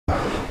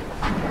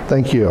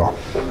Thank you all.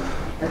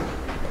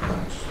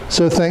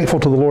 So thankful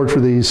to the Lord for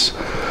these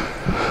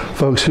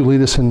folks who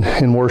lead us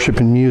in worship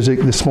and music.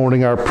 This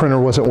morning our printer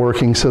wasn't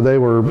working, so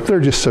they're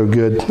just so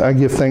good. I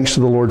give thanks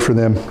to the Lord for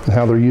them and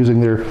how they're using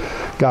their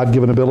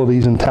God-given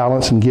abilities and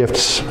talents and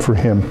gifts for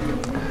Him.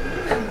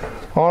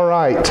 All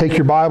right, take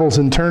your Bibles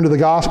and turn to the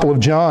Gospel of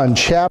John,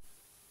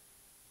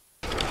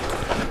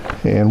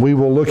 and we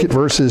will look at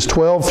verses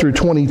 12 through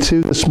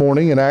 22 this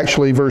morning, and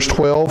actually verse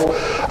 12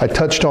 I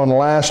touched on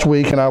last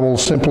week, and I will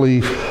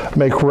simply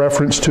make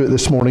reference to it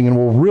this morning, and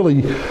we'll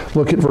really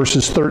look at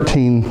verses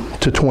 13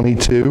 to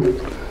 22.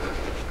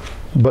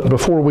 But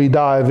before we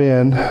dive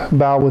in,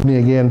 bow with me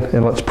again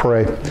and let's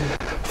pray.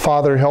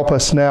 Father, help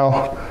us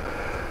now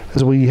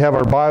as we have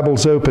our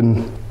Bibles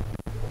open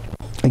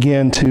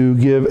again to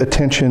give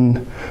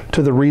attention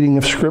to the reading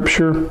of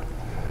Scripture.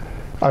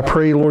 I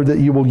pray, Lord, that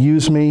you will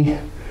use me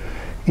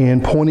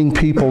in pointing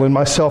people, and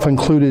myself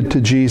included,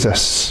 to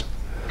Jesus.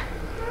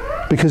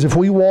 Because if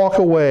we walk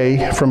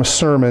away from a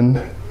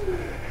sermon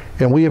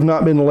and we have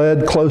not been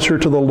led closer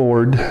to the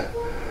Lord,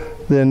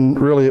 then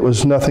really it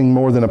was nothing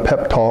more than a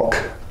pep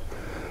talk.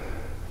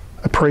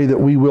 I pray that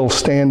we will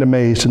stand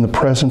amazed in the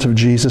presence of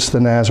Jesus the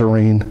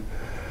Nazarene,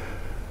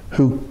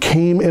 who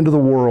came into the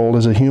world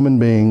as a human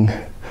being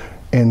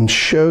and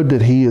showed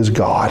that He is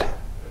God.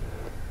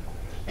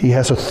 He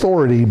has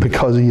authority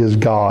because He is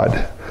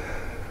God.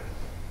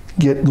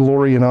 Get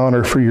glory and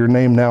honor for your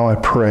name now, I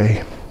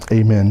pray.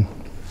 Amen.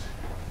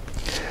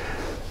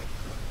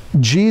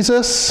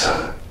 Jesus,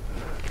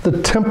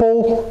 the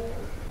temple,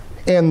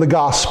 and the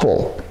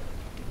gospel.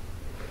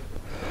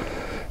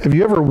 Have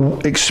you ever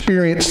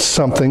experienced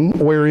something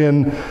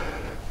wherein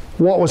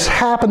what was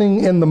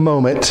happening in the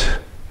moment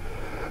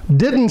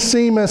didn't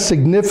seem as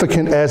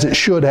significant as it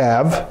should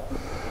have,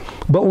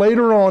 but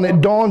later on it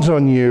dawns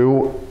on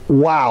you,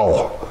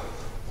 wow,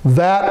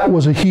 that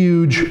was a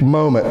huge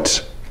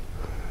moment.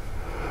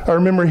 I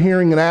remember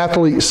hearing an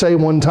athlete say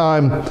one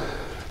time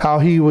how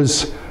he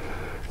was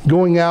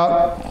going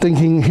out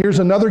thinking, here's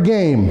another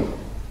game,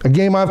 a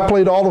game I've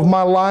played all of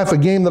my life, a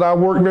game that I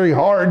worked very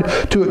hard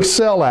to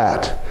excel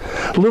at.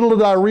 Little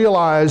did I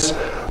realize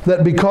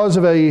that because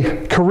of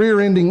a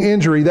career-ending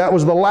injury, that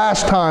was the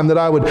last time that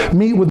I would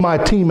meet with my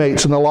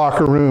teammates in the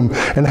locker room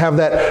and have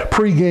that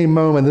pregame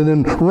moment and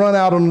then run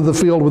out onto the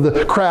field with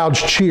the crowds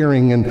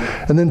cheering and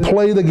then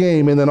play the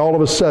game, and then all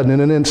of a sudden, in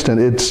an instant,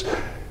 it's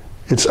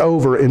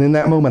over. And in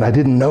that moment, I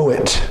didn't know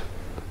it.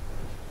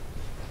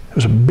 It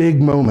was a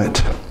big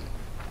moment.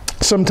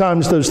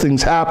 Sometimes those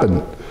things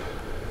happen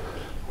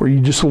where you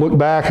just look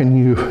back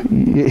and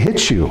it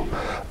hits you.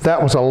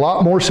 That was a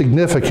lot more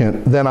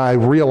significant than I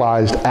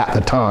realized at the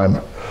time.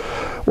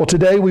 Well,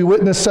 today we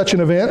witness such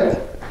an event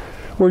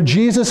where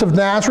Jesus of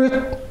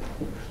Nazareth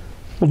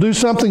will do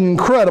something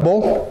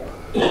incredible,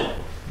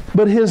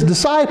 but His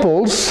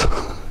disciples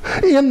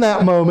in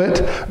that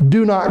moment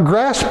do not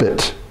grasp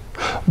it.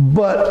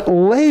 But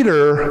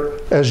later,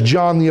 as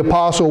John the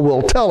Apostle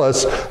will tell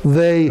us,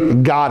 they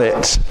got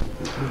it.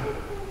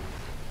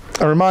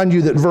 I remind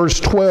you that verse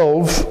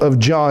 12 of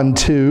John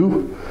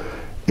 2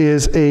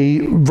 is a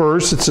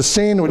verse, it's a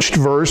sandwiched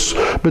verse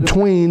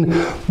between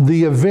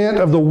the event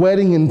of the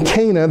wedding in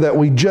Cana that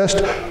we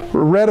just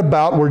read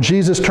about, where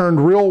Jesus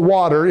turned real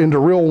water into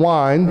real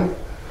wine.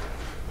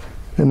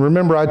 And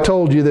remember, I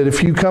told you that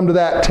if you come to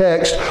that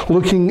text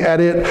looking at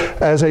it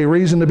as a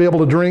reason to be able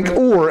to drink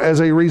or as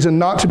a reason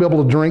not to be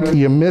able to drink,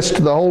 you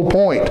missed the whole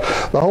point.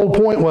 The whole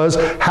point was,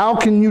 how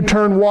can you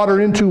turn water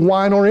into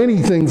wine, or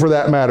anything for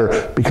that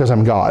matter? Because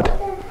I'm God.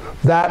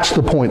 That's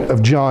the point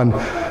of John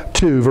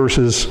 2,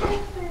 verses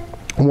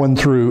 1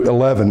 through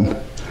 11.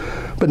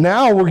 But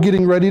now we're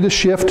getting ready to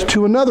shift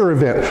to another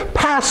event,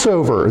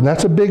 Passover, and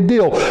that's a big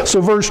deal. So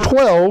verse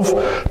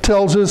 12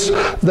 tells us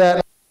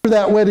that after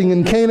that wedding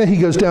in Cana, He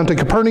goes down to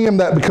Capernaum.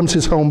 That becomes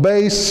His home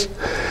base.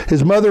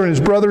 His mother and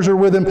His brothers are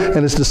with Him,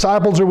 and His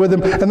disciples are with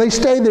Him, and they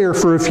stay there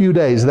for a few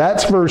days.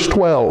 That's verse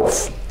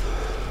 12.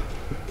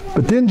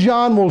 But then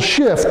John will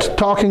shift,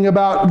 talking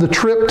about the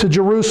trip to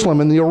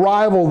Jerusalem and the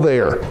arrival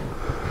there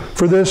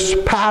for this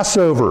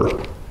Passover.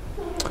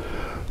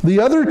 The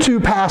other two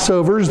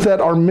Passovers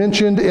that are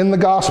mentioned in the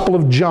Gospel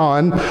of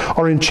John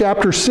are in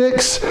chapter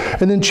 6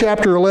 and then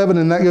chapter 11,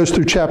 and that goes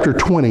through chapter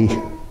 20.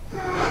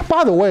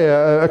 By the way,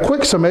 a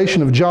quick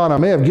summation of John, I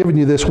may have given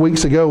you this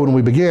weeks ago when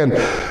we began,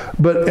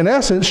 but in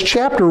essence,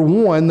 chapter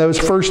 1, those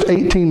first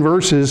 18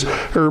 verses,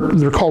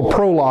 they're called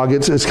prologue.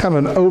 It's kind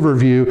of an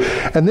overview.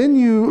 And then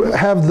you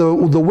have the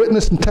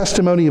witness and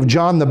testimony of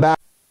John the Baptist.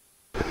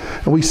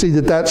 And we see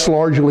that that's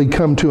largely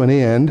come to an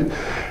end.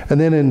 And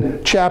then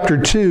in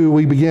chapter 2,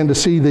 we begin to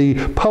see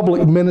the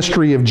public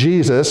ministry of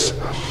Jesus.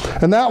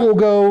 And that will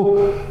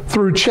go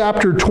through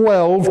chapter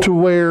 12 to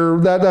where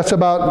that's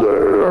about,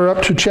 or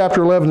up to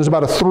chapter 11 is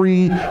about a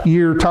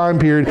 3-year time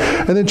period.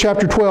 And then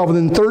chapter 12,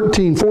 and then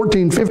 13,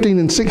 14, 15,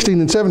 and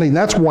 16, and 17,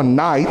 that's one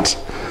night.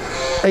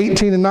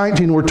 18 and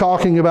 19, we're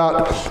talking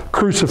about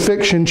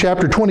crucifixion.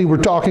 Chapter 20, we're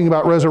talking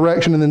about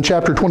resurrection. And then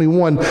chapter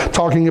 21,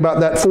 talking about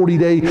that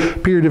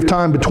 40-day period of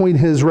time between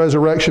His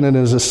resurrection and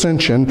His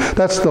ascension.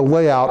 That's the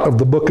layout of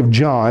the book of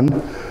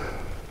John.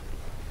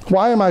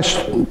 Why am I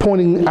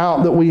pointing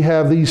out that we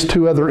have these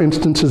two other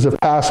instances of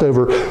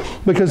Passover?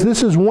 Because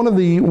this is one of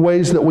the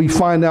ways that we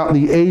find out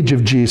the age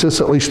of Jesus,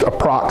 at least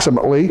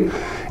approximately.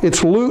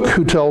 It's Luke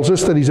who tells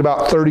us that he's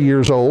about 30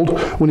 years old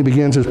when he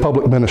begins his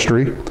public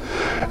ministry.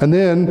 And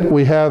then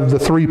we have the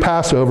 3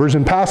 Passovers,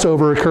 and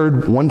Passover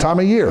occurred one time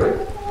a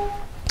year.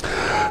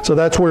 So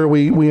that's where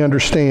we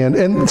understand.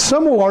 And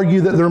some will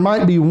argue that there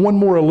might be one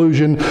more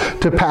allusion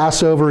to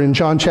Passover in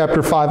John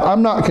chapter 5.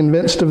 I'm not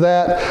convinced of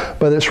that,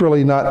 but it's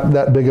really not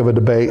that big of a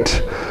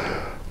debate.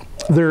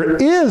 There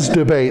is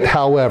debate,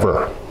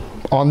 however,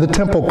 on the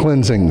temple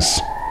cleansings.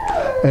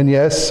 And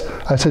yes,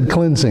 I said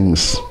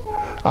cleansings.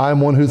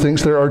 I'm one who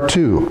thinks there are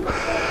 2.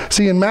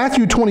 See, in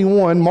Matthew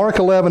 21, Mark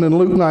 11, and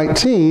Luke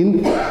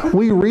 19,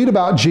 we read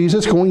about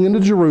Jesus going into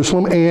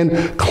Jerusalem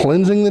and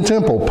cleansing the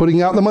temple,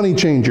 putting out the money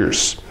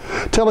changers,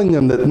 telling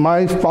them that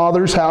my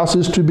Father's house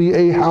is to be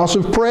a house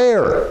of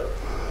prayer.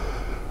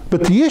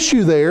 But the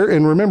issue there,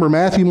 and remember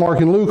Matthew, Mark,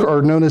 and Luke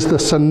are known as the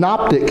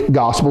Synoptic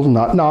Gospels,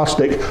 not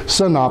Gnostic,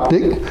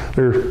 Synoptic.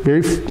 They're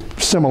very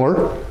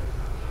similar.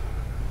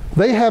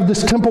 They have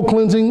this temple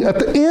cleansing at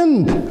the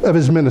end of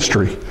his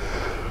ministry.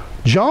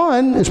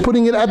 John is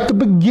putting it at the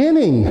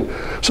beginning.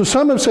 So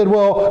some have said,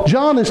 well,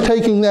 John is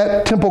taking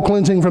that temple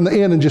cleansing from the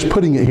end and just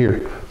putting it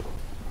here.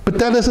 But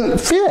that doesn't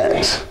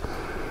fit.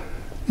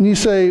 And you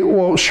say,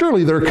 well,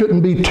 surely there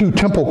couldn't be 2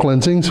 temple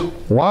cleansings.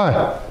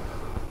 Why?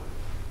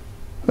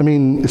 I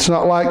mean, it's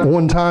not like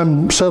one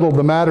time settled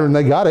the matter and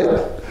they got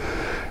it.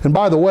 And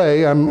by the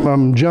way,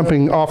 I'm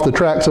jumping off the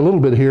tracks a little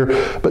bit here,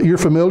 but you're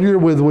familiar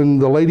with when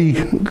the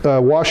lady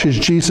washes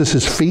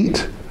Jesus'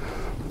 feet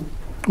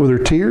with her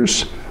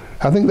tears?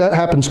 I think that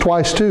happens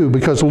twice too,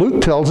 because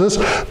Luke tells us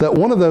that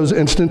one of those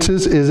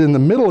instances is in the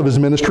middle of his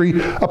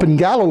ministry up in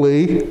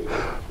Galilee,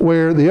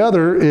 where the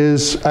other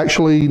is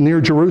actually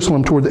near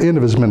Jerusalem toward the end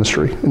of his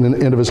ministry and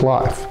the end of his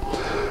life.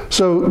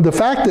 So the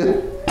fact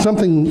that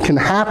something can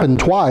happen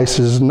twice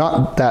is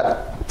not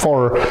that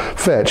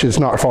far-fetched. It's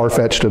not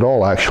far-fetched at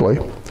all, actually.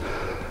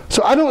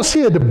 So I don't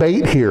see a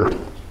debate here.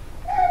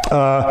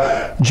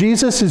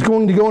 Jesus is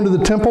going to go into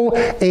the temple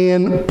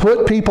and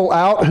put people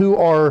out who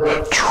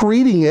are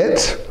treating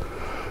it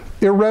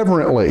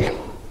irreverently.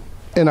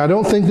 And I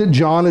don't think that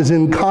John is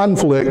in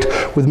conflict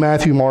with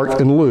Matthew, Mark,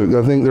 and Luke.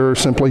 I think there are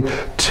simply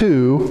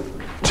 2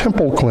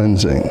 temple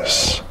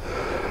cleansings.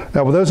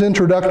 Now, with those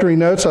introductory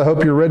notes, I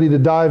hope you're ready to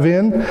dive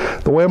in.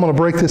 The way I'm going to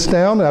break this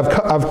down,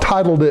 I've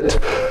titled it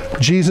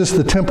Jesus,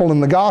 the Temple,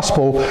 and the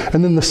Gospel,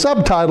 and then the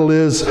subtitle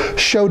is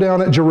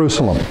Showdown at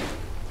Jerusalem.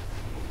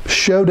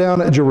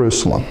 Showdown at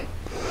Jerusalem.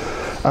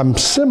 I'm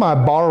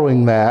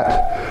semi-borrowing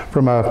that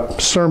from a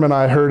sermon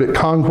I heard at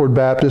Concord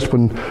Baptist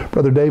when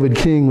Brother David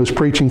King was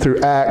preaching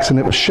through Acts, and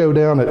it was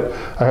showdown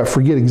at, I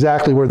forget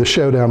exactly where the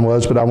showdown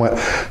was, but I went,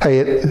 hey,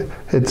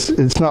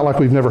 it's not like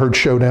we've never heard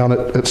showdown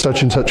at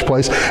such and such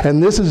place.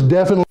 And this is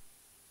definitely,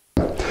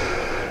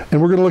 and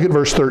we're going to look at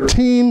verse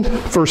 13,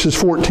 verses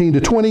 14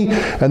 to 20,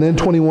 and then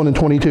 21 and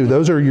 22.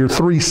 Those are your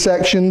 3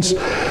 sections.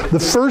 The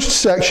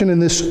first section in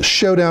this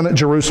showdown at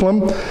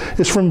Jerusalem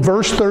is from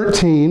verse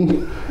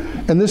 13,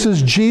 and this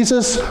is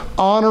Jesus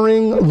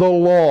honoring the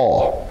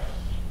law.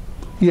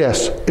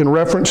 Yes, in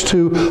reference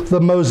to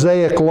the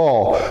Mosaic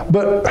law.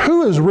 But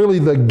who is really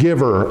the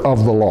giver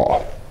of the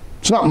law?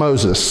 It's not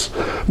Moses.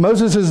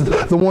 Moses is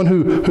the one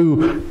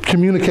who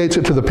communicates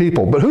it to the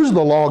people. But who's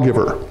the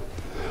lawgiver?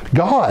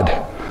 God.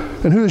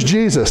 And who is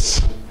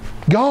Jesus?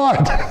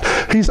 God.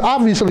 He's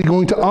obviously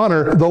going to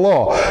honor the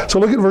law. So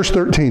look at verse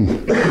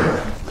 13.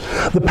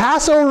 The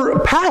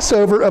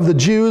Passover of the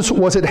Jews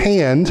was at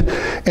hand,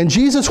 and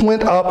Jesus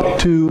went up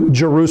to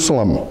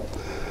Jerusalem.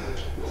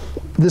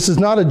 This is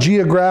not a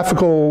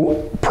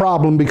geographical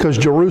problem because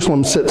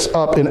Jerusalem sits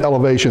up in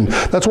elevation.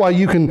 That's why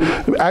you can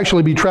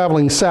actually be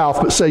traveling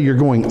south, but say you're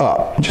going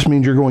up. It just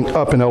means you're going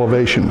up in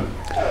elevation.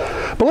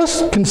 But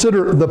let's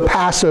consider the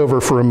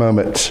Passover for a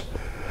moment.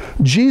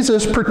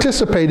 Jesus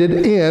participated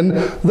in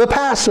the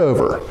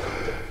Passover.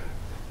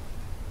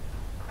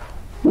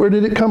 Where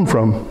did it come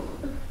from?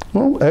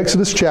 Well,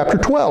 Exodus chapter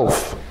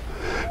 12.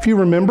 If you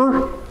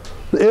remember,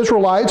 the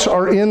Israelites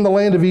are in the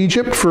land of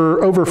Egypt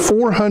for over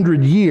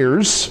 400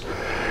 years,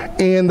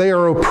 and they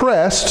are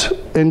oppressed,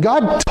 and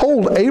God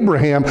told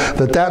Abraham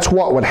that that's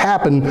what would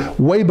happen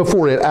way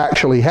before it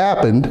actually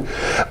happened.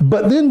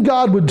 But then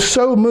God would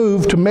so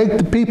move to make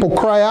the people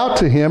cry out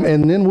to him,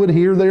 and then would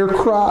hear their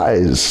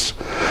cries.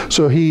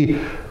 So he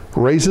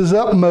raises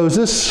up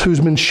Moses, who's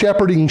been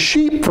shepherding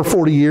sheep for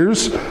 40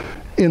 years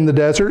in the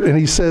desert, and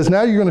he says,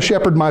 now you're going to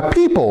shepherd my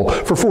people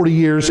for 40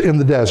 years in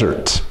the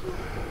desert.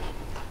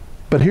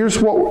 But here's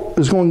what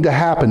is going to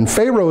happen.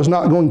 Pharaoh is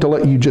not going to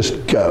let you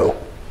just go.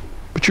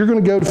 But you're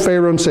going to go to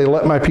Pharaoh and say,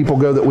 let my people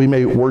go that we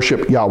may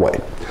worship Yahweh.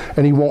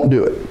 And he won't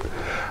do it.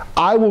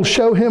 I will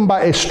show him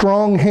by a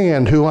strong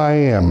hand who I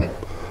am.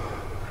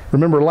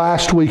 Remember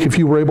last week, if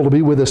you were able to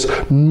be with us,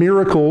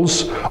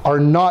 miracles are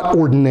not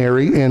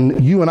ordinary,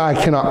 and you and I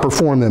cannot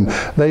perform them.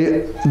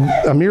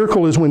 A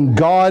miracle is when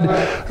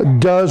God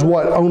does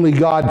what only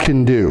God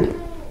can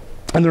do.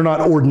 And they're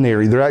not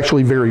ordinary. They're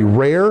actually very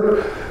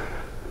rare.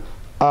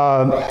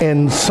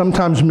 And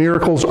sometimes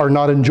miracles are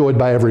not enjoyed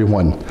by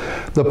everyone.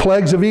 The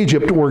plagues of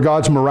Egypt were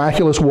God's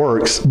miraculous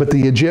works, but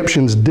the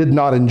Egyptians did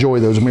not enjoy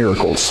those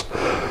miracles.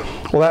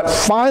 Well, that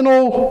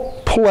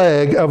final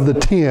plague of the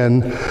 10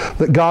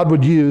 that God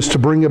would use to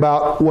bring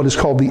about what is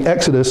called the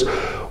Exodus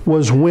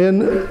was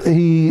when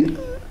he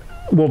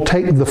will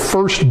take the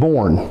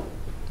firstborn.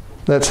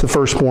 That's the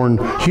firstborn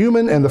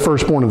human and the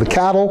firstborn of the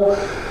cattle.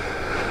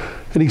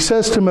 And he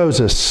says to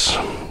Moses,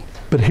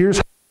 but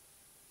here's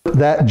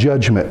that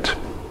judgment.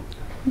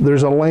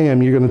 There's a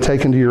lamb you're going to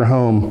take into your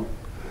home,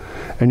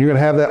 and you're going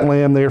to have that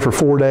lamb there for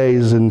 4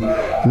 days, and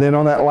then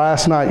on that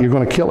last night you're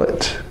going to kill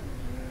it.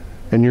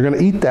 And you're going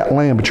to eat that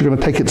lamb, but you're going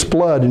to take its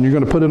blood and you're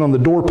going to put it on the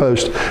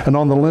doorpost and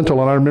on the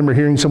lintel. And I remember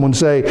hearing someone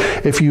say,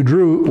 if you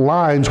drew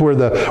lines where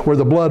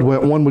the blood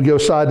went, one would go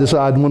side to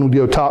side and one would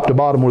go top to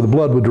bottom where the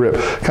blood would drip.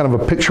 Kind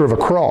of a picture of a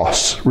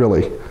cross,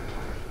 really.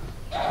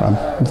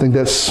 I think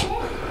that's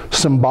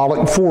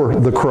symbolic for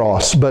the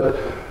cross.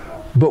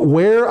 But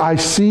where I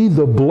see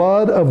the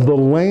blood of the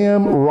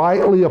lamb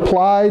rightly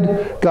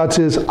applied, God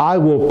says, I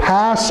will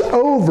pass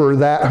over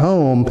that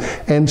home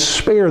and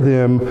spare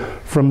them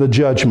from the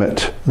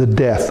judgment, the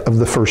death of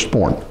the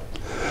firstborn.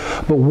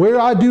 But where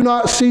I do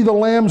not see the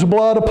lamb's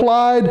blood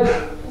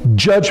applied,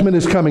 judgment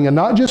is coming. And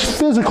not just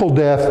physical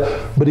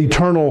death, but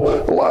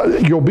eternal.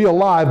 You'll be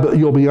alive, but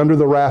you'll be under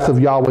the wrath of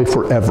Yahweh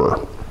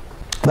forever.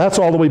 That's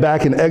all the way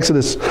back in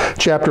Exodus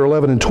chapter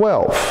 11 and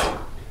 12.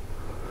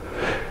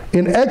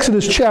 In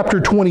Exodus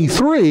chapter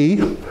 23,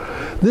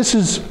 this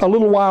is a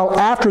little while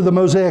after the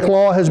Mosaic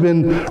Law has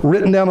been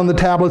written down on the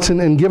tablets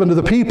and given to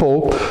the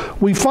people.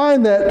 We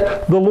find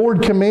that the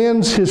Lord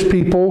commands his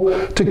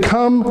people to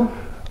come,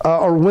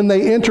 or when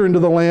they enter into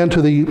the land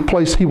to the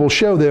place he will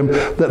show them,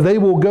 that they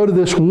will go to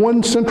this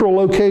one central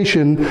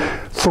location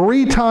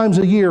 3 times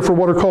a year for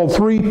what are called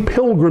 3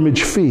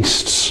 pilgrimage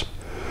feasts.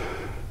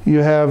 You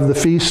have the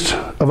Feast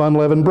of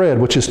Unleavened Bread,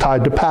 which is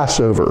tied to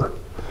Passover.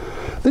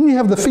 Then you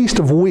have the Feast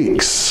of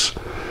Weeks.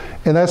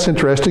 And that's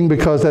interesting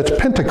because that's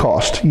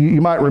Pentecost.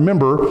 You might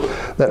remember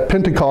that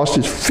Pentecost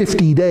is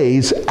 50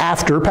 days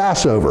after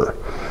Passover.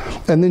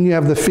 And then you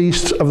have the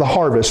Feast of the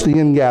Harvest, the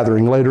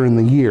ingathering later in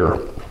the year,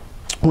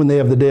 when they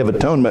have the Day of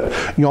Atonement,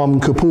 Yom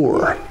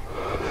Kippur.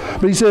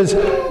 But he says,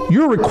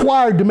 you're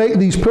required to make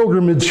these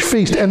pilgrimage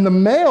feasts, and the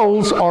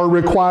males are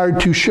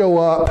required to show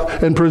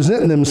up and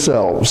present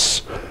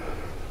themselves.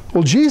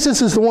 Well,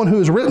 Jesus is the one who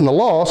has written the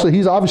law, so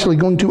he's obviously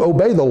going to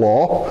obey the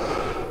law.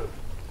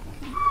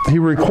 He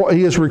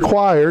is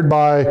required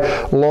by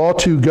law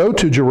to go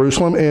to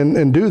Jerusalem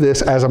and do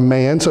this as a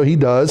man, so he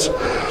does.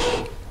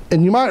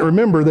 And you might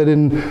remember that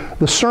in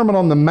the Sermon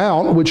on the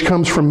Mount, which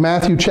comes from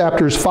Matthew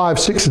chapters 5,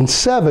 6, and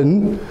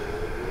 7,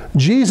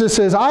 Jesus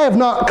says, I have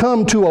not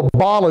come to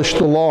abolish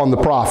the law and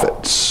the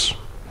prophets,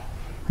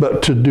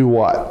 but to do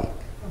what?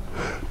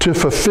 To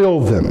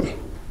fulfill them.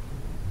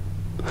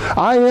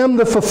 I am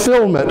the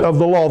fulfillment of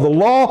the law. The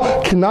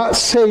law cannot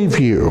save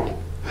you.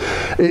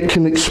 It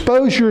can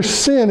expose your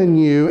sin in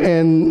you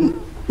and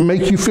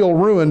make you feel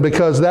ruined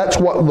because that's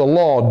what the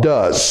law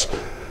does.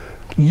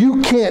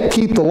 You can't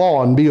keep the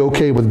law and be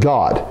okay with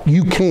God.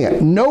 You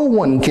can't. No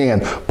one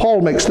can.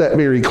 Paul makes that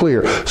very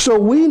clear. So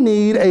we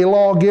need a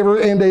lawgiver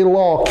and a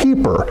law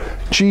keeper.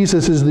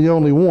 Jesus is the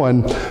only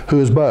one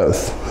who is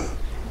both.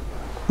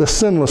 The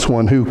sinless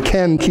one who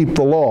can keep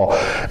the law.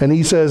 And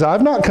he says,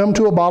 I've not come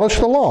to abolish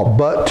the law,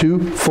 but to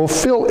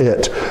fulfill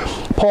it.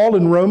 Paul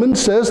in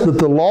Romans says that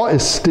the law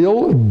is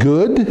still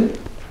good.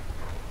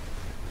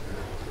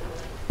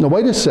 Now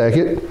wait a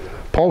second.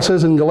 Paul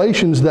says in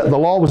Galatians that the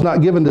law was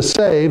not given to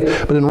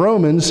save, but in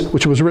Romans,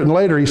 which was written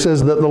later, he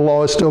says that the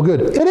law is still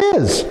good. It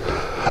is.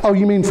 Oh,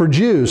 you mean for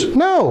Jews?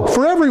 No,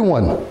 for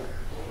everyone.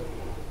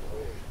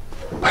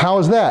 How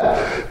is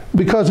that?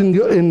 Because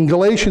in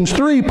Galatians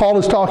 3, Paul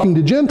is talking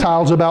to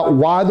Gentiles about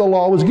why the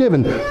law was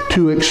given.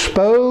 To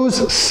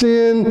expose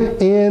sin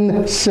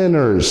in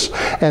sinners.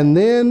 And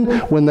then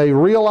when they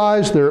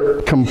realize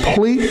their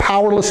complete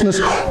powerlessness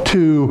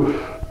to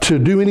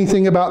do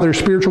anything about their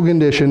spiritual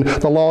condition,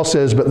 the law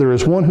says, but there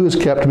is one who has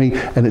kept me,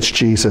 and it's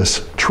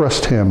Jesus.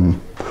 Trust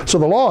him. So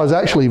the law is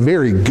actually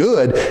very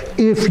good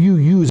if you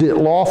use it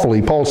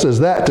lawfully. Paul says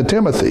that to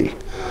Timothy.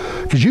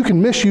 Because you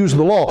can misuse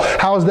the law.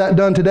 How is that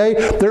done today?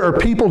 There are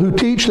people who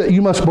teach that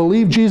you must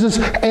believe Jesus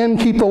and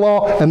keep the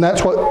law, and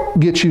that's what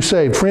gets you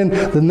saved. Friend,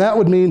 then that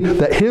would mean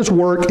that his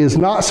work is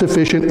not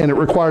sufficient and it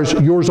requires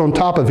yours on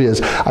top of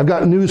his. I've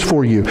got news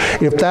for you.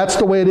 If that's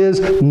the way it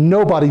is,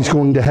 nobody's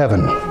going to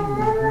heaven.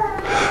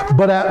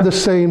 But at the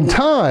same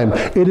time,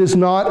 it is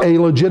not a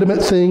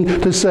legitimate thing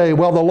to say,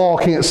 well, the law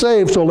can't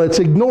save, so let's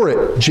ignore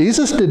it.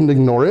 Jesus didn't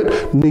ignore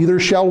it, neither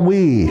shall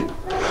we.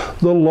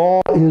 The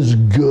law is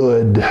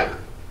good.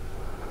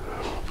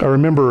 I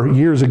remember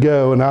years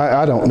ago, and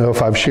I don't know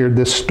if I've shared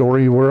this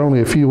story. We're only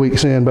a few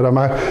weeks in, but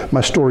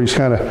my stories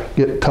kind of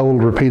get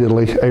told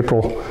repeatedly.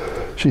 April,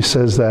 she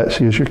says that.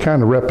 She goes, you're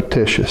kind of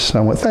repetitious.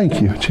 I went,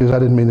 thank you. She goes, I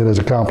didn't mean it as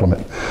a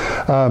compliment.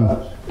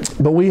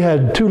 But we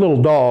had two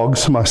little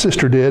dogs, my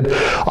sister did,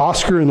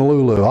 Oscar and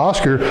Lulu.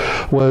 Oscar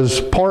was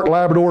part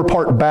Labrador,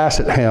 part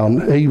Basset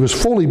Hound. He was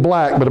fully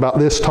black, but about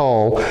this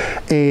tall,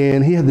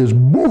 and he had this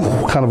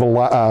kind of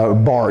a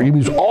bark. He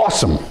was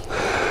awesome.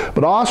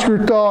 But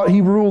Oscar thought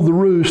he ruled the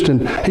roost,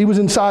 and he was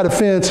inside a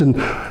fence, and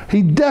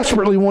he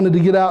desperately wanted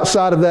to get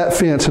outside of that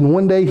fence, and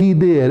one day he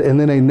did, and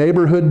then a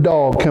neighborhood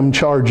dog come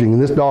charging,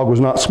 and this dog was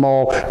not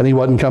small, and he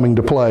wasn't coming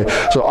to play.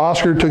 So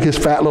Oscar took his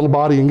fat little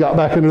body and got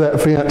back into that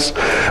fence,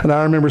 and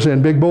I remember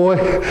saying, big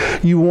boy,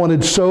 you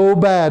wanted so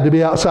bad to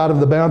be outside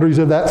of the boundaries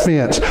of that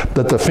fence,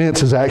 that the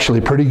fence is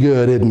actually pretty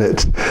good, isn't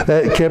it?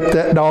 That kept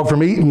that dog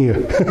from eating you.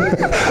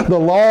 The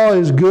law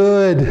is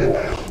good.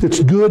 It's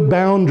good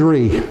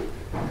boundary.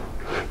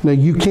 Now,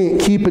 you can't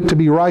keep it to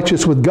be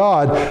righteous with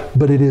God,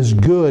 but it is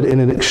good, and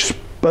it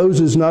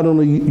exposes not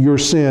only your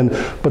sin,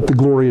 but the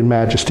glory and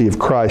majesty of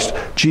Christ.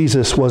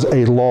 Jesus was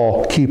a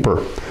law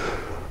keeper.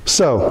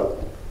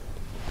 So,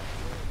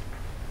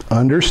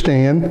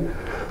 understand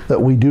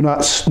that we do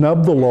not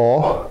snub the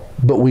law,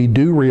 but we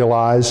do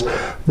realize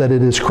that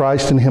it is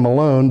Christ and Him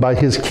alone, by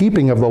His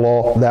keeping of the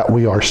law, that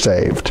we are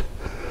saved.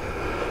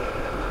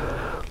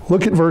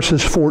 Look at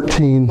verses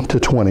 14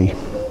 to 20.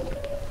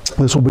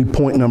 This will be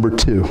point number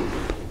 2.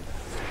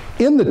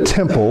 In the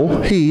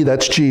temple, He,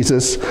 that's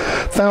Jesus,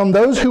 found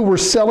those who were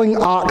selling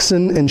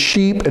oxen and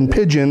sheep and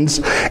pigeons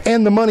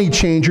and the money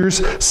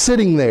changers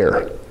sitting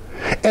there.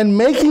 And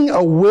making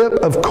a whip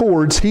of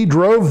cords, He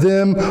drove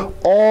them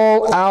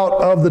all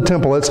out of the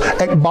temple. It's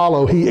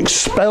ekbalo. He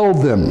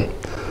expelled them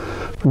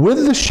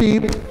with the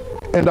sheep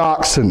and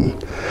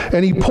oxen.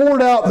 And He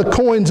poured out the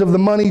coins of the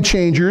money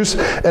changers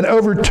and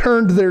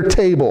overturned their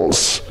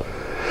tables.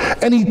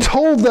 And He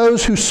told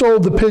those who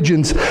sold the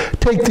pigeons,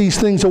 take these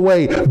things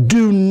away.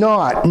 Do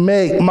not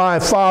make my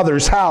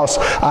Father's house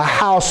a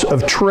house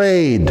of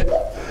trade.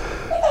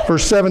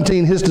 Verse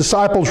 17, His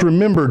disciples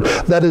remembered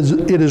that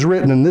it is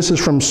written, and this is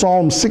from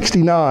Psalm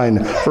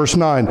 69, verse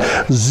 9,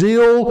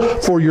 zeal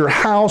for your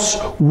house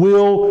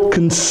will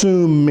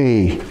consume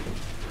me.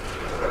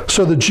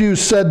 So the Jews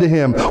said to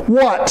Him,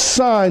 what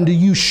sign do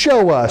you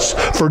show us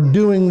for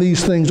doing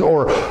these things?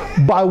 Or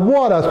by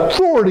what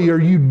authority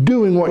are you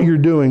doing what you're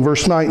doing?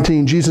 Verse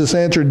 19, Jesus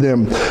answered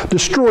them,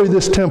 destroy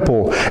this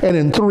temple, and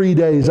in 3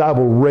 days I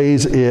will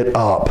raise it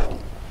up.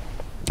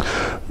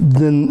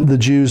 Then the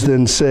Jews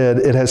then said,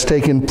 it has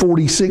taken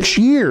 46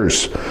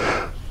 years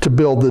to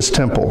build this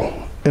temple,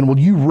 and will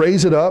you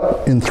raise it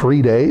up in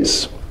 3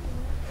 days?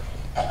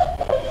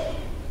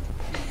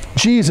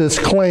 Jesus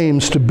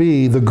claims to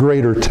be the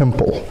greater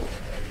temple.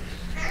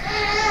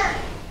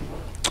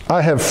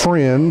 I have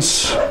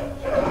friends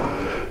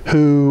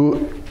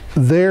who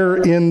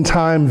their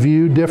end-time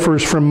view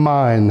differs from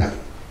mine.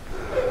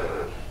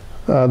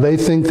 They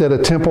think that a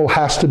temple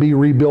has to be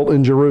rebuilt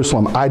in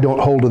Jerusalem. I don't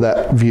hold to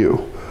that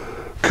view.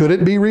 Could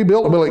it be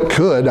rebuilt? Well, it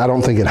could. I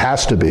don't think it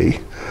has to be.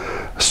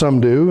 Some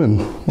do,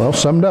 and, well,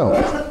 some don't.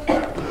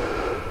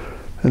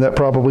 And that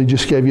probably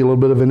just gave you a little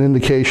bit of an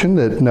indication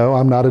that, no,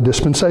 I'm not a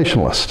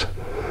dispensationalist.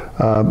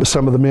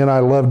 Some of the men I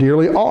love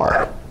dearly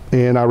are,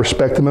 and I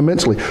respect them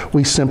immensely.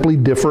 We simply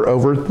differ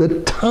over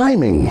the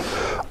timing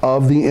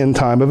of the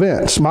end-time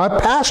events. My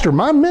pastor,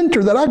 my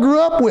mentor that I grew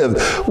up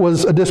with,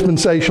 was a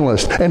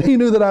dispensationalist, and he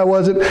knew that I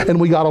wasn't, and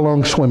we got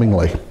along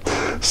swimmingly.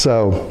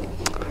 So,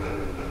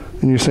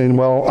 and you're saying,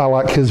 well, I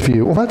like his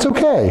view. Well, that's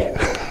okay.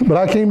 But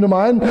I came to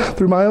mine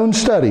through my own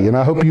study, and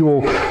I hope you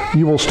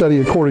will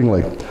study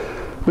accordingly.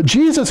 But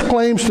Jesus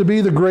claims to be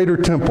the greater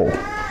temple.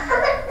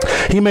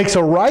 He makes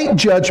a right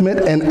judgment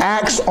and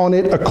acts on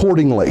it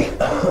accordingly.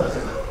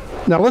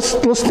 Now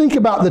let's think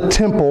about the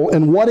temple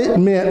and what it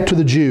meant to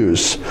the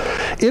Jews.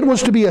 It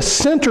was to be a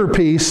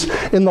centerpiece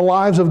in the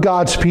lives of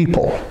God's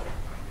people.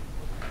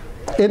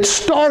 It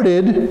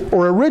started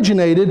or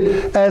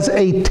originated as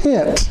a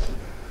tent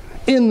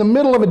in the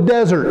middle of a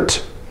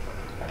desert.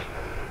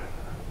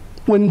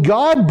 When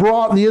God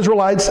brought the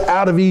Israelites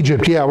out of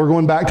Egypt, yeah, we're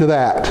going back to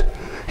that.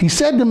 He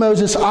said to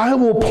Moses, I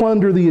will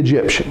plunder the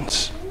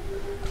Egyptians.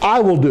 I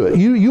will do it.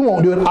 You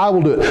won't do it. I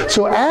will do it.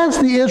 So as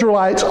the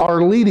Israelites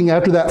are leading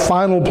after that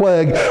final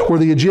plague where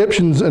the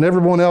Egyptians and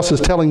everyone else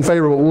is telling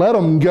Pharaoh, let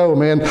them go,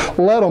 man.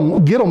 Let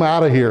them, get them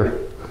out of here.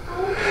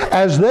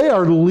 As they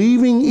are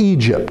leaving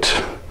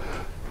Egypt,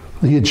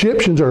 the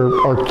Egyptians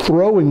are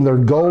throwing their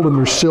gold and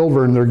their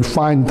silver and their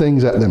fine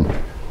things at them.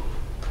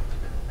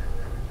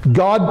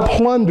 God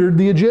plundered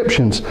the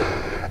Egyptians.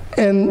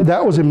 And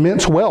that was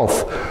immense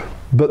wealth.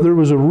 But there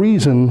was a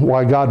reason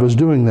why God was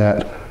doing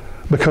that.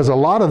 Because a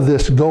lot of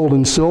this gold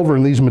and silver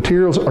and these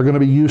materials are going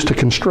to be used to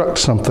construct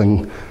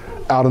something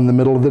out in the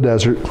middle of the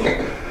desert.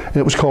 And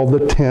it was called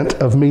the tent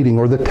of meeting,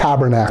 or the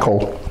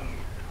tabernacle.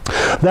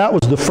 That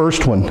was the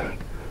first one.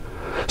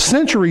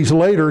 Centuries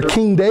later,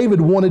 King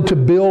David wanted to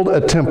build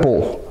a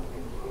temple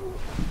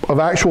of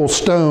actual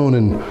stone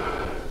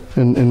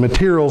and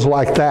materials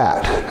like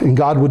that. And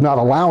God would not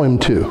allow him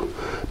to,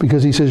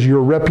 because he says,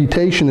 your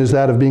reputation is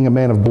that of being a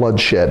man of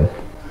bloodshed.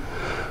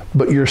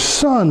 But your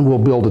son will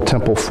build a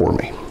temple for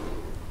me.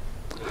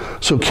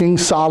 So King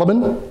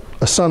Solomon,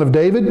 a son of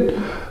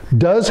David,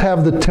 does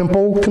have the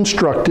temple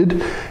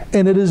constructed,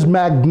 and it is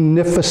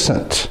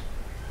magnificent.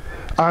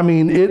 I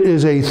mean, it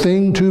is a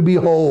thing to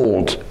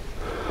behold.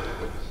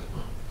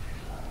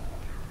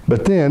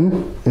 But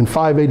then, in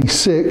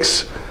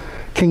 586,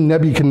 King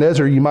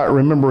Nebuchadnezzar, you might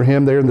remember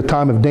him there in the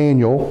time of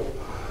Daniel,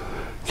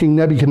 King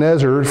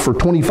Nebuchadnezzar, for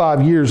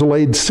 25 years,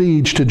 laid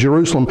siege to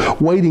Jerusalem,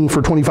 waiting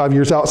for 25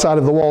 years outside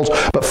of the walls,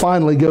 but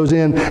finally goes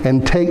in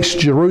and takes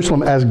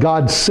Jerusalem as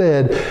God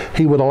said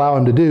he would allow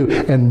him to do,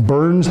 and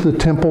burns the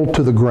temple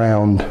to the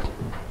ground.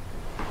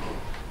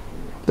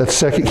 That's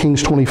 2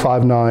 Kings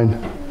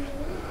 25:9.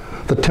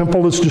 The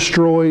temple is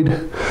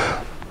destroyed.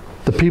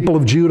 The people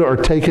of Judah are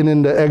taken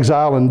into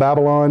exile in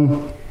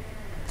Babylon.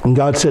 And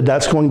God said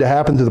that's going to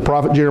happen to the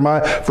prophet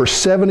Jeremiah. For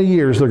 70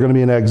 years they're going to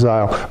be in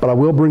exile, but I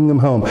will bring them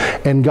home.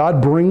 And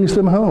God brings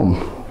them home.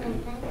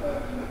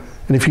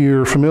 And if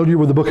you're familiar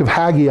with the book of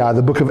Haggai,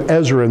 the book of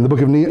Ezra, and the book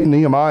of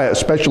Nehemiah,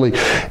 especially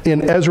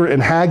in Ezra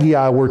and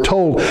Haggai, we're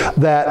told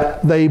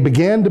that they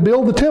began to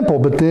build the temple,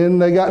 but then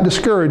they got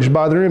discouraged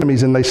by their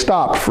enemies and they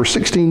stopped for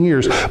 16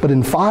 years. But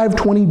in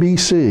 520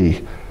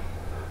 BC,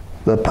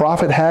 the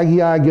prophet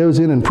Haggai goes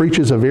in and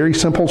preaches a very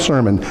simple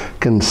sermon.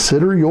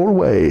 Consider your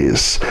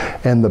ways.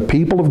 And the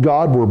people of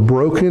God were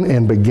broken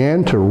and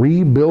began to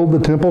rebuild the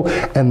temple,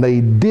 and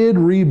they did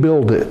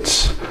rebuild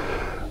it.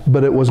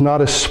 But it was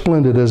not as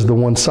splendid as the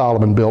one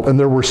Solomon built. And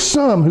there were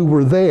some who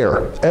were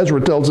there. Ezra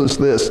tells us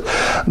this,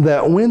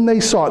 that when they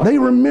saw it, they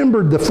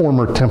remembered the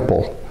former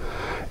temple.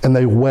 And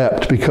they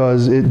wept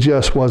because it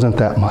just wasn't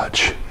that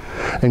much.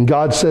 And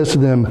God says to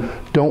them,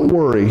 don't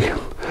worry,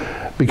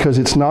 because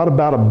it's not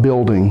about a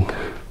building.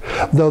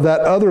 Though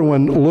that other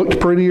one looked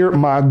prettier,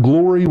 my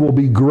glory will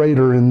be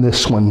greater in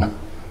this one.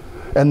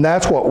 And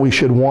that's what we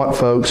should want,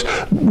 folks.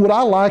 Would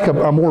I like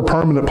a more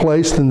permanent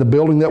place than the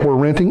building that we're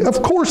renting?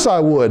 Of course I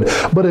would.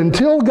 But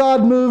until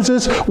God moves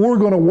us, we're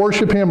going to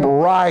worship him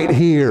right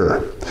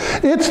here.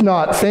 It's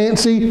not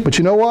fancy, but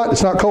you know what?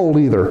 It's not cold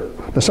either.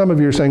 Now some of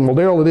you are saying, well,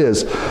 Darrell, it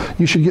is.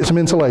 You should get some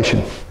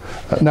insulation.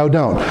 No,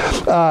 don't.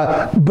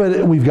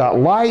 But we've got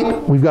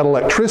light, we've got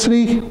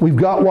electricity, we've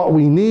got what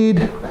we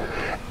need.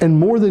 And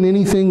more than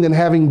anything than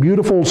having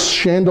beautiful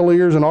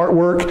chandeliers and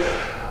artwork,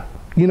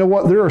 you know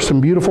what? There are some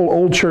beautiful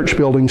old church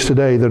buildings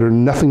today that are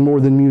nothing more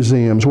than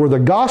museums. Where the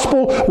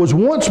gospel was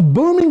once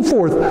booming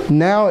forth,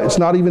 now it's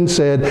not even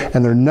said,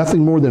 and they're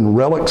nothing more than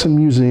relics and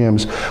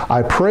museums.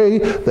 I pray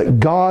that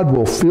God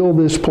will fill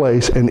this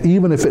place, and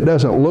even if it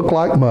doesn't look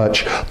like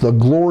much, the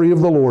glory of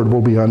the Lord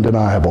will be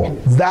undeniable.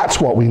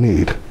 That's what we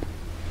need.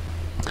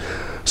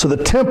 So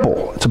the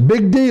temple, it's a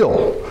big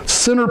deal.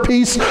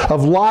 Centerpiece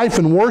of life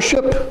and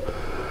worship.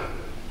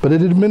 But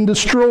it had been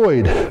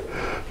destroyed,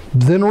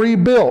 then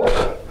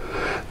rebuilt.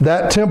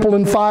 That temple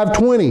in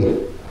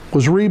 520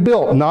 was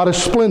rebuilt, not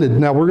as splendid.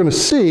 Now we're going to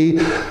see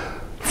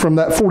from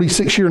that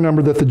 46-year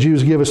number that the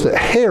Jews give us that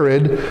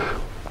Herod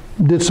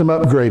did some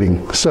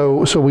upgrading.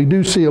 So we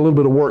do see a little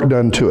bit of work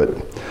done to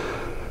it.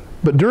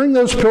 But during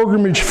those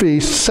pilgrimage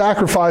feasts,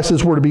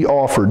 sacrifices were to be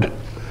offered.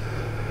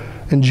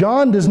 And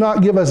John does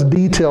not give us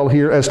detail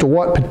here as to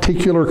what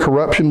particular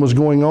corruption was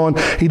going on.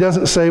 He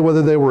doesn't say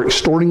whether they were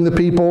extorting the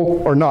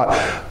people or not.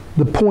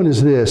 The point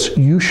is this: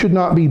 you should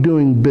not be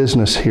doing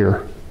business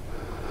here.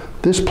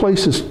 This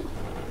place is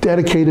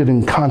dedicated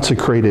and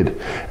consecrated,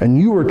 and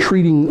you are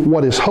treating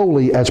what is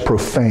holy as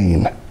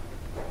profane.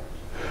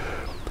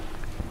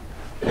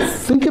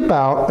 Think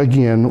about,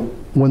 again,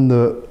 when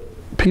the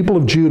people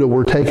of Judah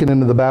were taken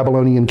into the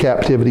Babylonian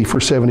captivity for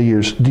 70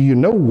 years. Do you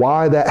know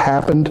why that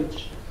happened?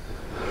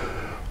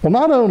 Well,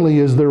 not only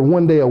is there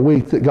one day a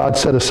week that God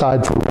set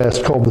aside for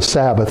rest called the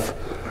Sabbath,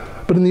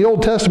 but in the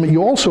Old Testament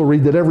you also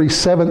read that every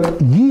 7th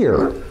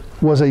year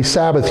was a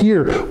Sabbath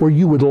year where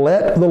you would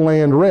let the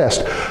land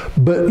rest.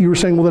 But you were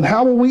saying, well, then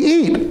how will we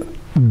eat?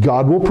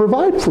 God will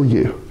provide for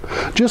you.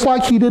 Just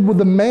like he did with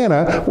the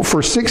manna,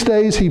 for 6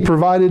 days he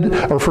provided,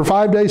 or for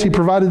 5 days he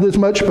provided this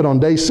much, but on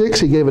day 6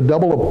 he gave a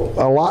double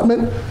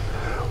allotment.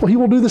 Well, he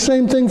will do the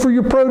same thing for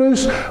your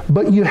produce,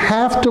 but you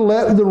have to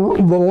let the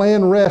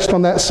land rest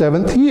on that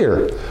 7th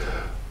year.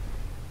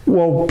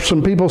 Well,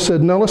 some people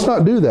said, no, let's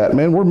not do that,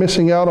 man. We're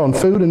missing out on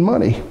food and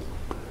money.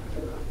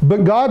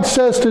 But God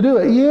says to do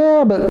it.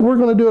 Yeah, but we're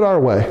going to do it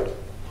our way.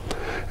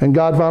 And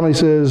God finally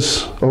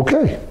says,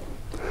 okay.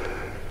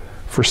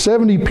 For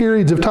 70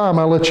 periods of time,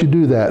 I'll let you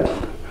do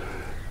that.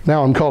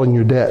 Now I'm calling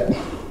your debt.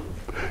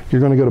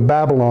 You're going to go to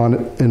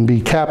Babylon and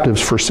be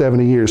captives for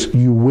 70 years.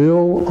 You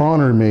will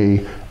honor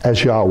me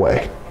as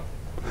Yahweh.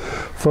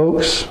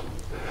 Folks,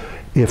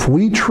 if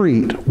we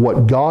treat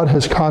what God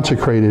has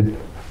consecrated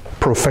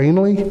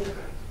profanely,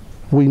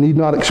 we need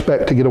not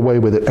expect to get away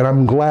with it. And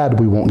I'm glad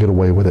we won't get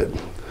away with it.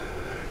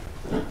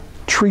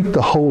 Treat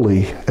the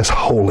holy as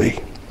holy.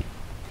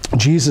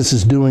 Jesus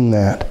is doing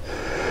that.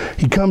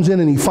 He comes in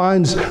and he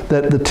finds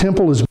that the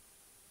temple is,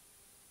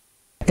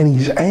 and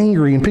he's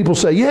angry, and people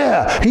say,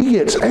 yeah, he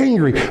gets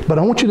angry. But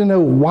I want you to know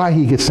why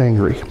he gets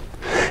angry.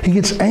 He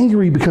gets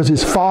angry because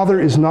his Father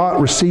is not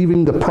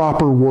receiving the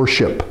proper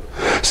worship.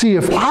 See,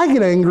 if I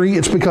get angry,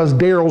 it's because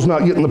Darrell's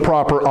not getting the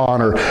proper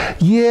honor.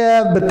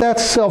 Yeah, but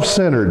that's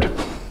self-centered.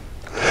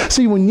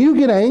 See, when you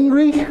get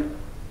angry,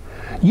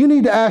 you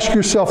need to ask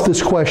yourself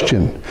this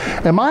question.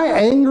 Am I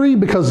angry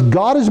because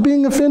God is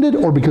being offended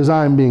or because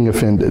I am being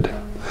offended?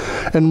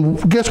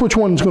 And guess which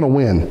one's going to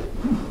win?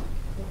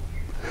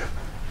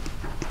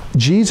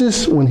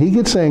 Jesus, when he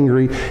gets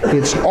angry,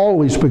 it's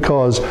always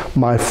because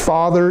my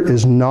Father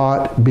is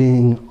not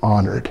being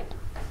honored.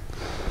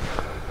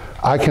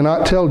 I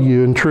cannot tell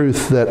you in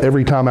truth that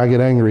every time I get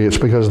angry, it's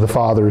because the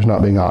Father is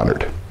not being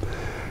honored.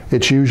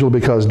 It's usually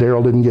because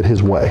Darrell didn't get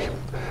his way.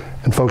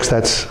 And folks,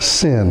 that's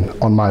sin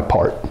on my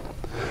part.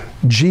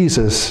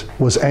 Jesus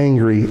was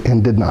angry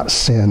and did not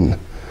sin.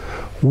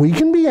 We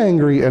can be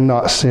angry and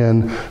not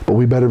sin, but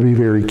we better be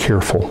very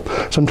careful.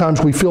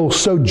 Sometimes we feel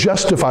so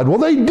justified. Well,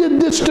 they did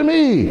this to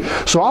me,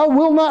 so I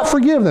will not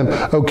forgive them.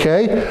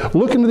 Okay,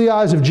 look into the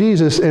eyes of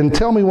Jesus and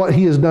tell me what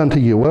he has done to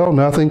you. Well,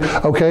 nothing.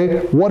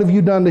 Okay, what have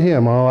you done to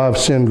him? Oh, I've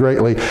sinned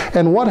greatly.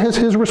 And what has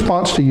his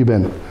response to you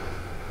been?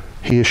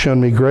 He has shown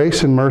me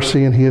grace and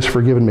mercy, and he has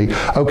forgiven me.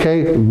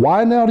 Okay,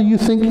 why now do you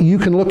think you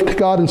can look to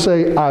God and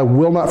say, I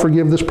will not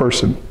forgive this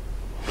person?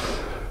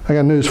 I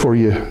got news for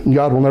you.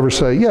 God will never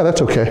say, yeah,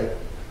 that's okay.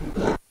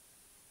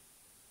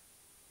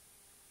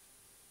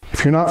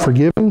 If you're not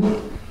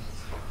forgiven,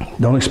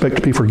 don't expect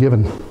to be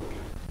forgiven.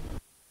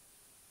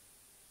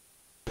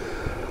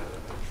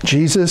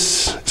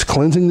 Jesus is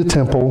cleansing the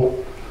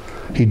temple.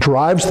 He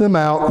drives them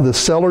out, the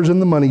sellers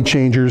and the money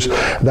changers.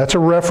 That's a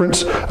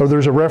reference, or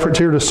there's a reference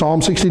here to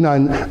Psalm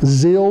 69.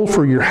 Zeal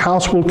for your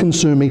house will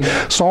consume me.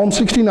 Psalm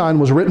 69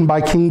 was written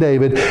by King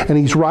David, and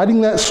he's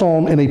writing that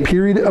psalm in a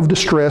period of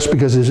distress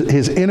because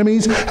his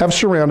enemies have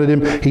surrounded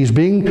him. He's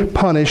being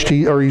punished,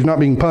 he's not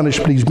being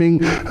punished, but he's being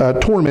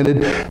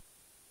tormented.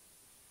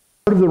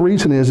 Part of the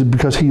reason is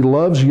because he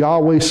loves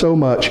Yahweh so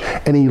much,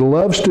 and he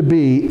loves to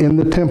be in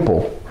the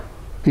temple.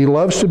 He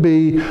loves to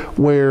be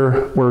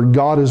where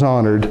God is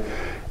honored,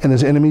 and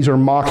his enemies are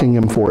mocking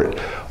him for it.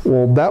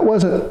 Well, that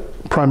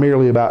wasn't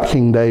primarily about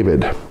King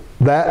David.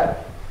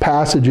 That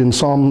passage in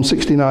Psalm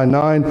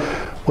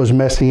 69:9 was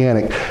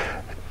messianic.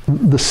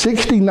 The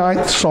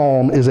 69th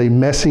Psalm is a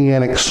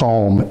messianic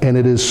psalm, and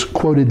it is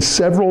quoted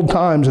several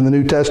times in the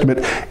New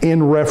Testament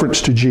in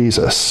reference to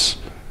Jesus.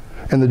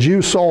 And the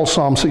Jews saw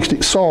Psalm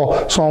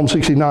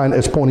 69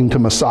 as pointing to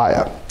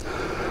Messiah.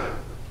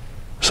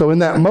 So in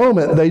that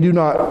moment, they do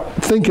not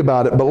think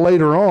about it, but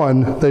later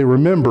on, they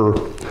remember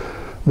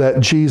that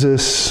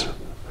Jesus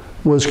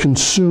was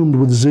consumed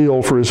with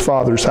zeal for his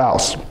Father's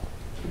house.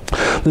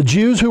 The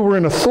Jews who were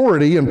in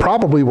authority and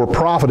probably were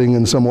profiting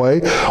in some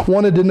way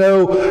wanted to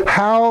know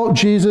how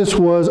Jesus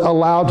was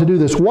allowed to do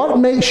this. What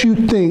makes you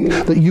think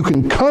that you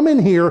can come in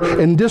here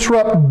and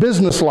disrupt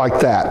business like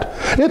that?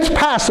 It's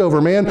Passover,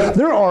 man.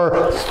 There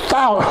are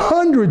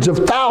hundreds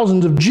of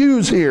thousands of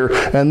Jews here,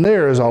 and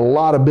there is a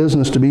lot of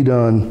business to be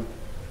done.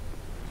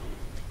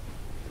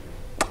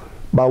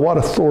 By what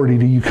authority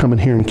do you come in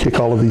here and kick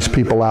all of these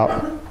people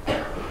out?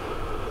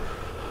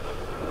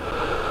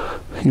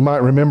 You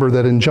might remember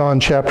that in John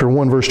chapter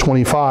 1, verse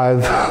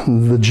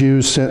 25, the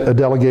Jews sent a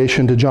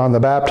delegation to John the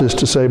Baptist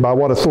to say, by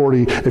what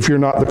authority, if you're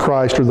not the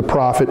Christ or the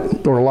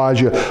prophet or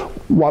Elijah,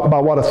 by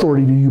what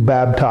authority do you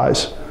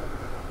baptize?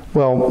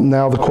 Well,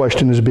 now the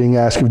question is being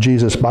asked of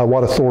Jesus, by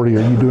what authority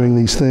are you doing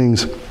these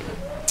things?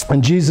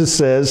 And Jesus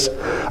says,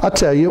 I'll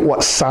tell you,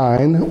 what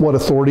sign, what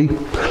authority?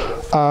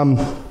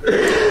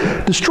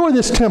 Destroy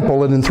this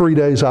temple, and in 3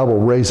 days I will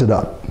raise it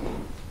up.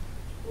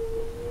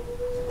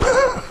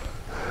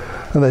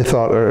 And they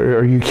thought,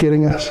 are you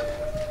kidding us?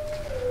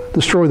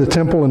 Destroy the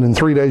temple, and in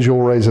 3 days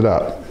you'll raise it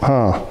up.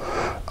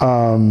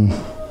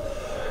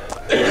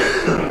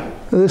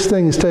 This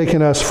thing has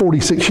taken us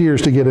 46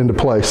 years to get into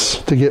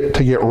place, to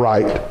get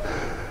right.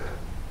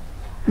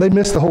 They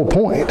missed the whole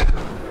point.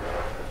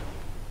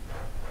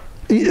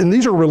 And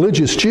these are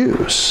religious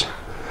Jews.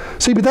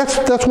 See, but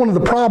that's one of the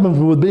problems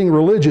with being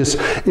religious.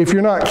 If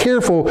you're not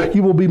careful,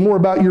 you will be more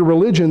about your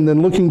religion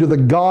than looking to the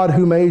God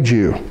who made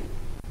you.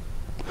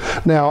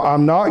 Now,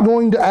 I'm not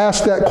going to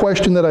ask that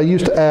question that I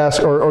used to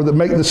ask or that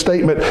make the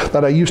statement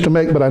that I used to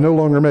make, but I no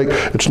longer make.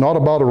 It's not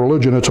about a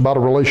religion, it's about a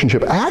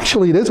relationship.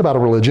 Actually, it is about a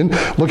religion.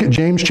 Look at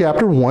James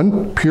chapter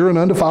 1. Pure and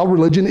undefiled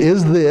religion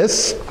is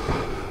this.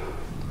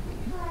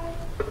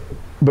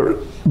 But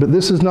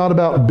this is not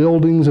about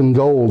buildings and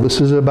gold. This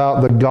is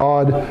about the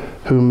God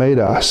who made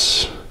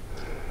us.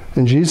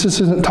 And Jesus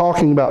isn't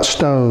talking about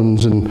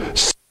stones and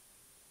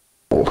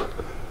gold.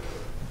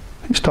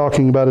 He's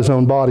talking about his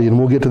own body, and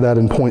we'll get to that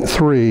in point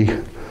 3.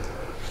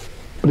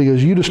 But he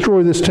goes, you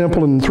destroy this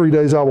temple, and in 3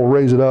 days I will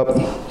raise it up.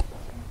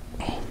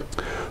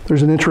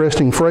 There's an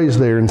interesting phrase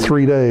there, in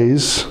 3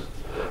 days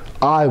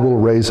I will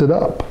raise it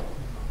up.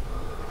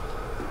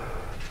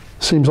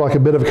 Seems like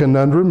a bit of a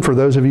conundrum for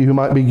those of you who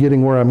might be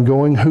getting where I'm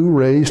going. Who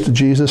raised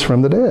Jesus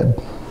from the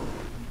dead?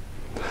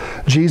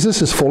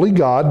 Jesus is fully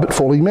God, but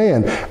fully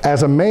man.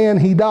 As a man,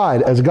 he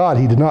died. As God,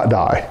 he did not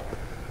die.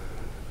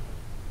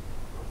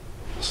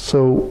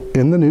 So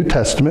in the New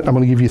Testament, I'm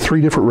going to give you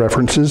 3 different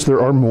references. There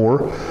are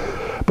more.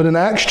 But in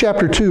Acts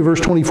chapter 2, verse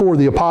 24,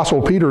 the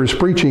Apostle Peter is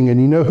preaching, and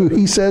you know who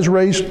he says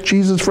raised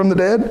Jesus from the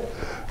dead?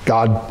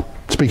 God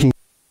speaking.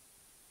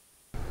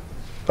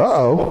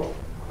 Uh-oh.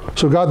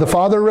 So God the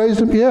Father raised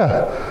him?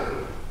 Yeah.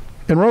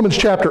 In Romans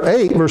chapter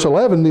 8, verse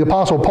 11, the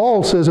Apostle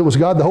Paul says it was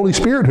God the Holy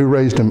Spirit who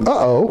raised him.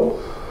 Uh-oh.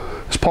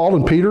 Is Paul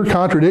and Peter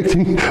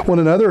contradicting one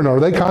another, and are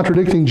they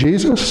contradicting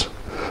Jesus?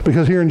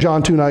 Because here in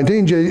John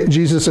 2:19,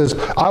 Jesus says,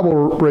 I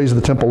will raise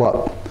the temple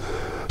up.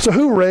 So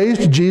who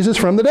raised Jesus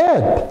from the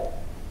dead?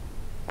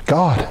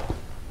 God.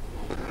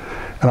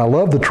 And I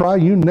love the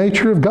triune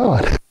nature of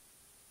God.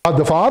 God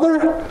the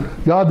Father,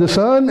 God the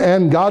Son,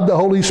 and God the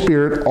Holy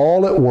Spirit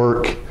all at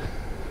work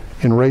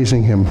in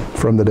raising him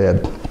from the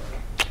dead.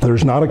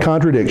 There's not a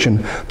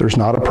contradiction. There's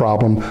not a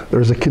problem.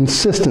 There's a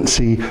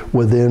consistency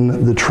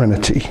within the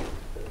Trinity.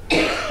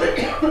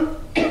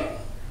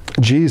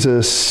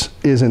 Jesus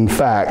is in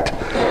fact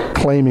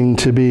claiming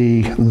to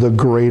be the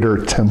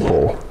greater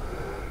temple.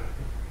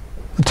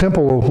 The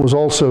temple was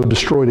also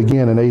destroyed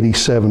again in AD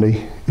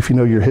 70, if you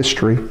know your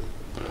history.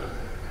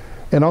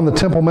 And on the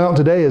Temple Mount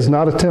today is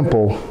not a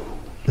temple,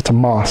 it's a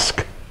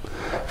mosque.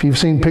 If you've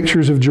seen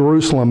pictures of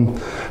Jerusalem,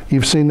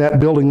 you've seen that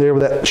building there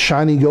with that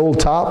shiny gold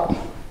top.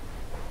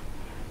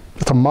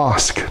 It's a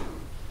mosque.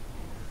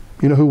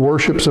 You know who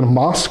worships in a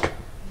mosque?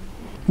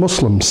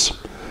 Muslims.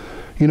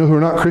 You know who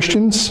are not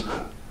Christians?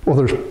 Well,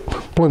 there's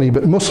plenty,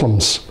 but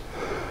Muslims.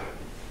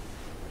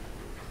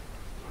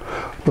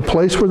 The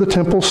place where the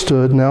temple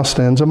stood now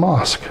stands a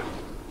mosque.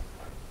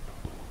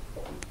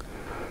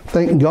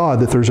 Thank God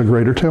that there's a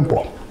greater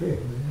temple.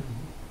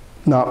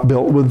 Not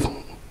built with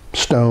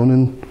stone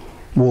and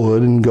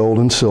wood and gold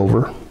and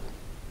silver.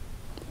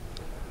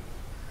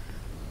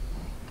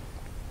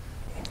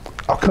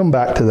 I'll come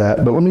back to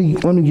that, but let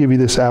me give you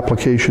this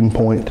application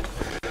point.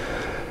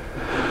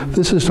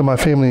 This is to my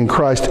family in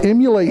Christ.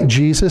 Emulate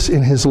Jesus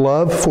in his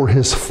love for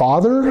his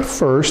Father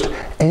first,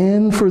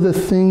 and for the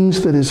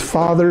things that his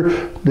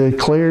Father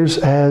declares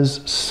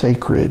as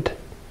sacred,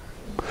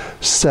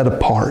 set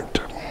apart.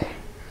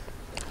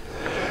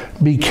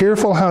 Be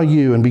careful how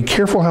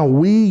how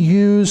we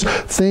use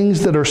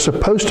things that are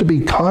supposed to be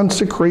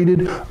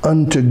consecrated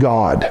unto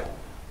God.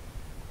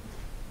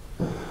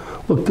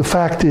 Look, the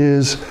fact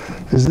is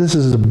this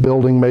is a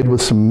building made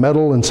with some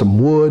metal and some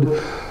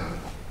wood,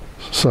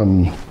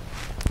 some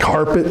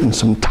carpet and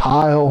some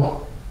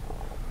tile.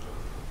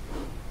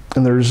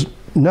 And there's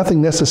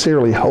nothing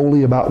necessarily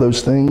holy about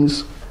those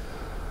things.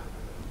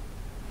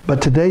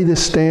 But today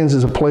this stands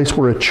as a place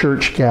where a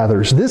church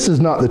gathers. This is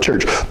not the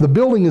church. The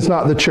building is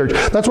not the church.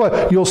 That's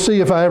why you'll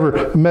see if I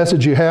ever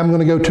message you, hey, I'm going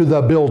to go to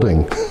the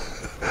building.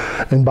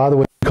 And by the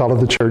way, call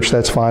it the church,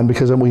 that's fine,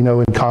 because we know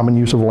in common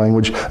use of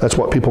language, that's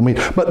what people mean.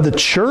 But the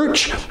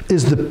church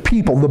is the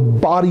people, the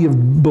body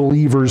of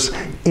believers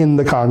in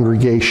the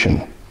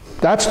congregation.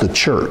 That's the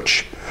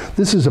church.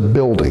 This is a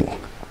building.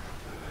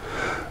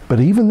 But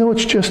even though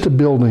it's just a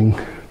building,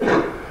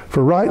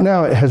 for right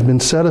now it has been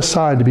set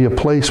aside to be a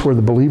place where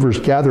the believers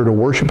gather to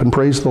worship and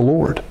praise the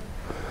Lord.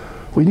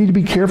 We need to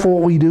be careful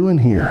what we do in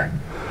here.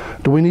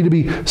 Do we need to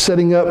be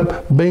setting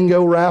up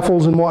bingo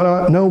raffles and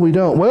whatnot? No, we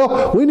don't.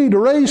 Well, we need to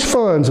raise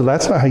funds.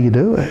 That's not how you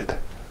do it.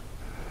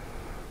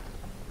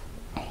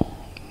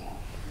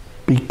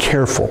 Be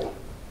careful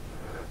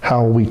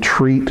how we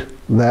treat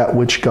that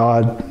which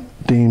God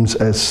deems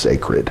as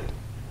sacred.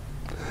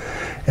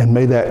 And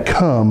may that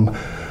come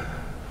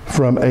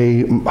from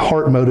a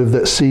heart motive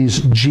that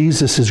sees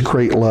Jesus'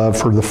 great love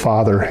for the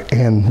Father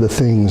and the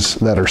things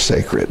that are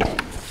sacred.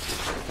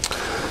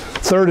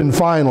 Third and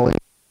finally,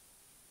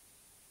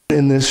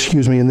 in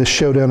this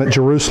showdown at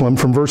Jerusalem,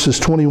 from verses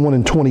 21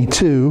 and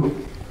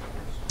 22,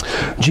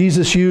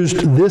 Jesus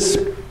used this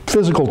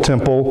physical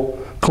temple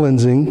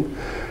cleansing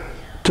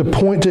to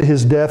point to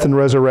his death and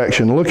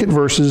resurrection. Look at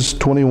verses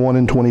 21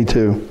 and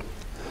 22.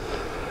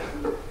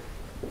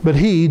 But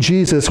he,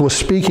 Jesus, was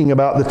speaking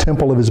about the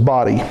temple of his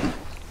body.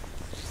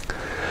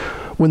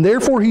 When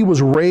therefore he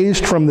was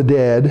raised from the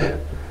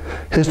dead,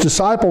 his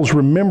disciples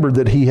remembered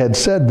that he had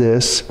said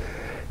this,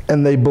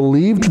 and they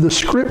believed the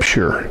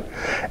scripture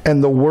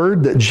and the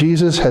word that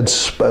Jesus had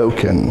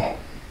spoken.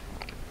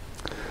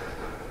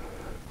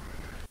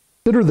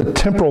 Consider the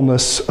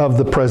temporalness of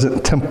the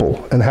present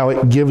temple and how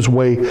it gives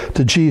way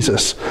to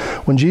Jesus.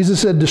 When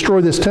Jesus said,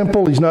 destroy this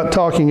temple, he's not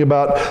talking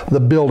about the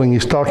building.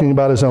 He's talking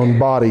about his own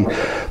body.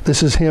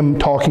 This is him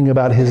talking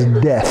about his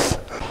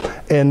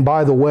death. And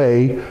by the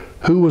way,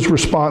 who was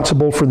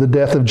responsible for the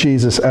death of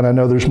Jesus? And I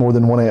know there's more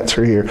than one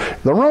answer here.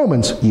 The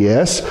Romans,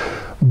 yes.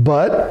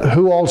 But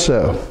who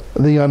also?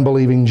 The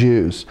unbelieving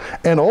Jews.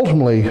 And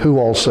ultimately, who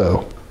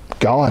also?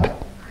 God.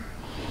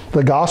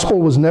 The gospel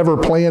was never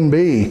plan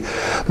B.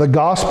 The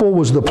gospel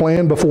was the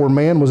plan before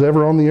man was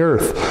ever on the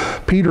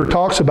earth. Peter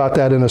talks about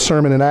that in a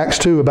sermon in Acts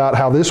 2 about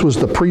how this was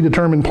the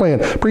predetermined plan.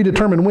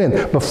 Predetermined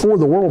when? Before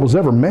the world was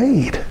ever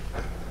made.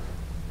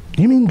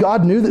 You mean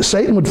God knew that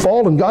Satan would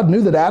fall and God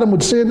knew that Adam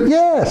would sin?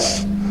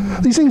 Yes.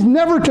 These things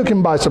never took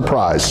him by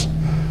surprise.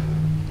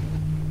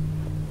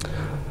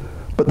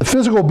 But the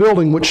physical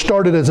building, which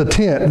started as a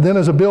tent, then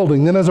as a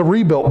building, then as a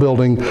rebuilt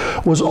building,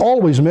 was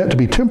always meant to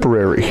be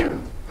temporary.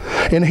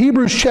 In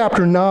Hebrews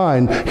chapter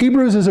 9,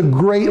 Hebrews is a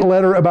great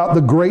letter about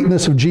the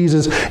greatness of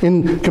Jesus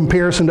in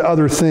comparison to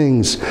other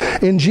things.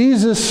 In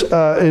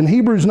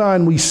Hebrews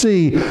 9, we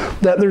see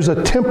that there's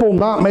a temple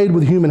not made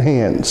with human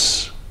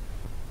hands.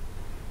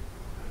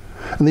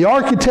 And the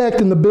architect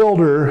and the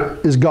builder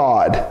is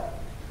God.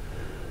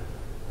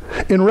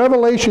 In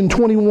Revelation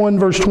 21,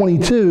 verse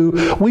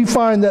 22, we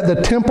find that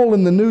the temple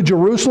in the New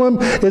Jerusalem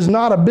is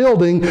not a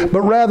building,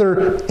 but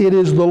rather it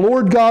is the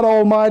Lord God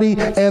Almighty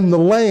and the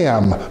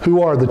Lamb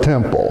who are the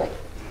temple.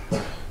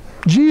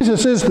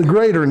 Jesus is the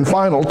greater and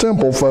final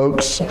temple,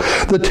 folks.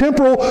 The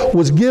temple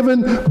was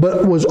given,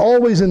 but was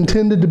always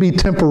intended to be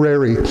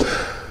temporary.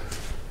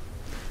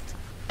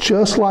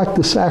 Just like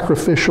the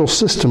sacrificial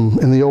system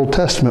in the Old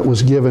Testament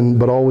was given,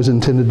 but always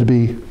intended to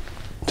be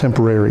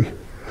temporary.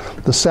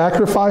 The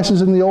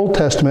sacrifices in the Old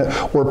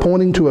Testament were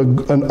pointing to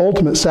an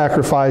ultimate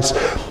sacrifice.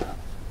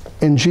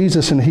 In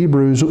Jesus in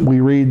Hebrews,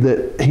 we read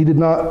that he did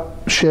not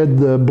shed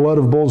the blood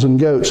of bulls and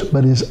goats,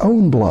 but his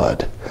own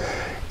blood.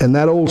 And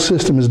that old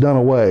system is done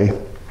away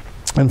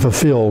and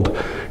fulfilled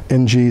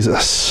in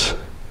Jesus.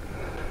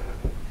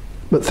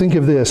 But think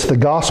of this, the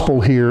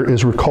gospel here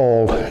is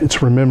recalled,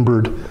 it's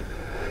remembered.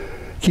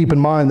 Keep in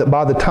mind that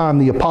by the time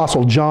the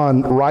Apostle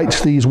John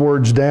writes these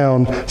words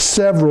down,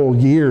 several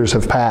years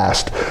have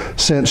passed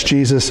since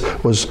Jesus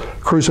was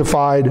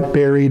crucified,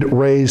 buried,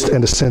 raised,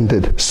 and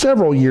ascended.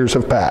 Several years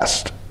have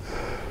passed.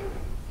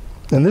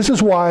 And this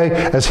is why,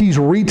 as he's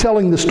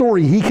retelling the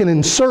story, he can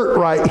insert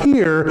right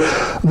here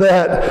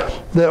that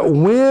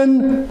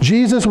when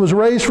Jesus was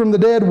raised from the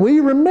dead, we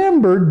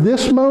remembered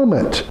this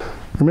moment.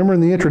 Remember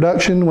in the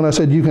introduction when I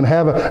said you can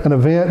have an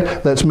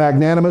event that's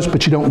magnanimous,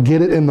 but you don't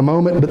get it in the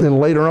moment, but then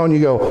later on you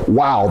go,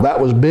 wow, that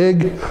was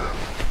big?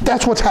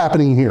 That's what's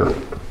happening here.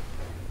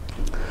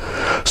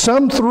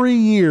 Some 3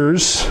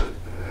 years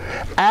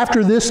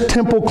after this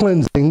temple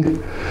cleansing,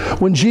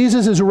 when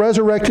Jesus is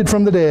resurrected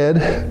from the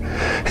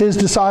dead, his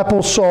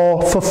disciples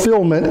saw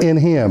fulfillment in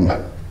him.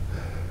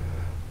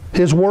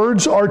 His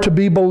words are to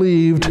be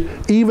believed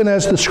even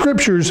as the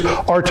Scriptures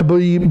are to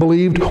be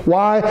believed.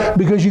 Why?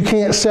 Because you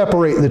can't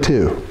separate the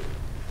two.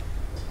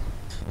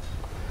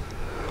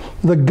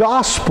 The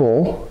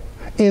gospel,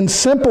 in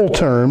simple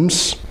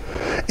terms,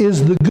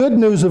 is the good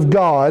news of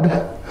God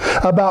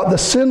about the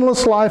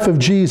sinless life of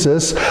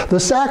Jesus, the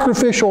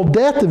sacrificial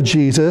death of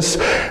Jesus,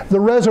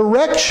 the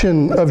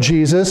resurrection of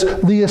Jesus,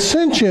 the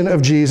ascension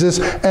of Jesus,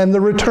 and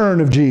the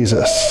return of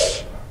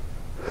Jesus.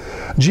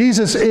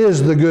 Jesus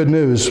is the good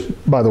news,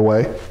 by the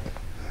way.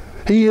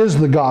 He is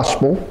the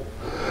gospel.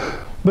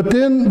 But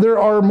then there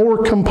are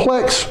more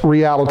complex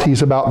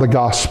realities about the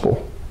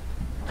gospel.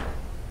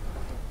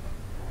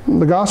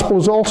 The gospel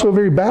is also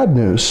very bad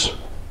news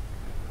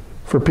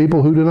for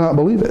people who do not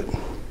believe it.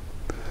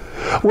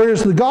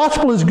 Whereas the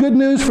gospel is good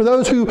news for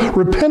those who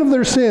repent of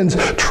their sins,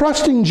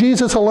 trusting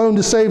Jesus alone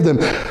to save them.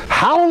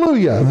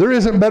 Hallelujah! There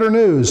isn't better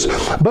news.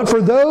 But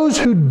for those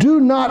who do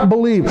not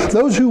believe,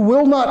 those who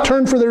will not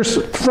turn from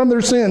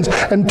their sins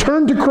and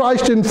turn to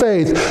Christ in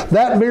faith,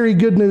 that very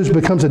good news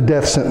becomes a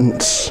death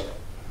sentence.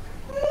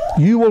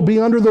 You will be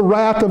under the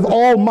wrath of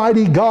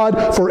Almighty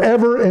God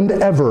forever and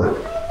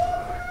ever.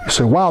 You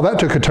say, wow, that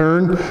took a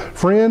turn.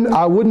 Friend,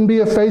 I wouldn't be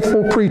a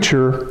faithful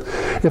preacher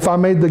if I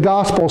made the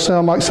gospel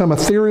sound like some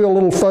ethereal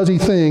little fuzzy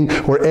thing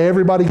where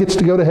everybody gets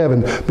to go to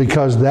heaven,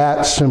 because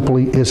that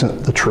simply isn't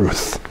the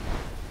truth.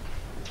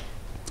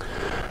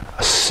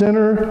 A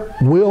sinner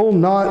will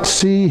not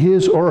see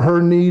his or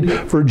her need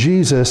for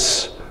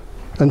Jesus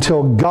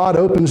until God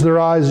opens their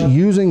eyes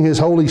using his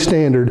holy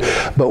standard.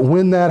 But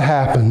when that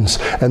happens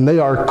and they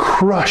are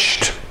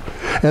crushed,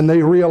 and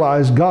they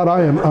realize, God,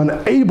 I am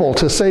unable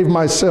to save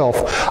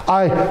myself.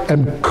 I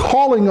am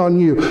calling on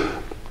you.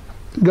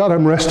 God,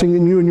 I'm resting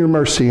in you and your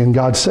mercy, and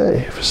God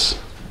saves.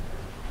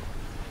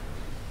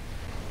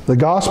 The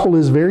gospel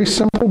is very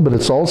simple, but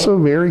it's also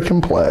very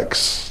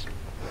complex.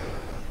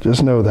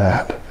 Just know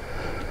that.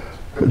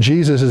 But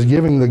Jesus is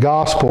giving the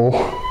gospel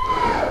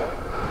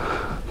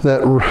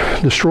that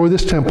destroy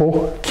this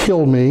temple,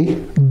 kill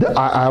me,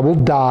 I will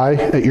die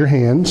at your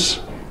hands.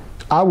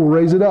 I will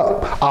raise it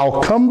up.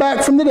 I'll come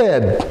back from the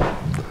dead.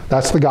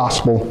 That's the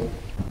gospel.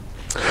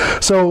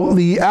 So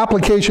the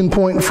application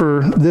point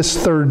for this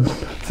third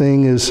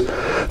thing is,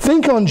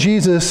 think on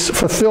Jesus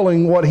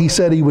fulfilling what he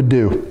said he would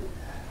do.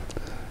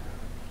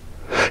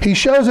 He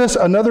shows us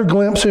another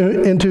glimpse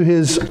into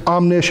his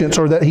omniscience,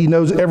 or that he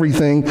knows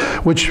everything,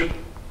 which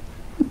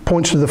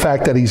points to the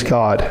fact that he's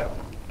God.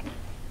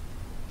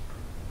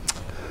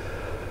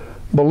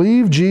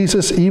 Believe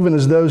Jesus even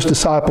as those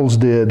disciples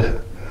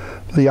did,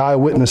 the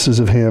eyewitnesses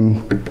of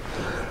him.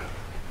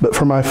 But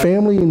for my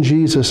family and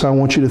Jesus, I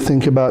want you to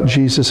think about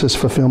Jesus'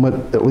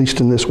 fulfillment, at least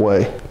in this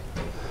way.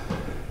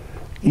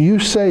 You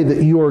say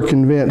that you are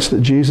convinced that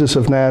Jesus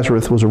of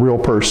Nazareth was a real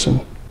person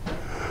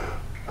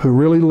who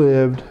really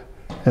lived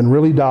and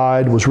really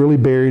died, was really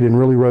buried, and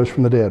really rose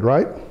from the dead,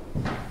 right?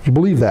 You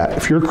believe that.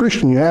 If you're a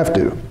Christian, you have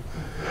to.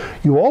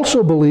 You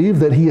also believe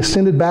that he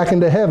ascended back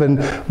into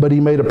heaven, but he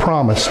made a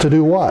promise to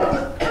do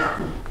what?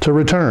 To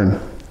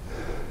return.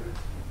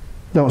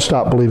 Don't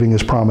stop believing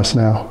his promise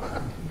now.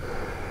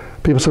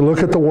 People say,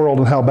 look at the world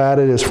and how bad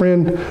it is.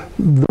 Friend,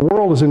 the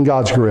world is in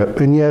God's grip.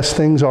 And yes,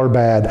 things are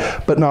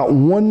bad. But not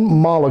one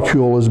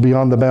molecule is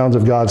beyond the bounds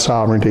of God's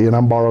sovereignty. And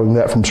I'm borrowing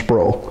that from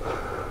Sproul.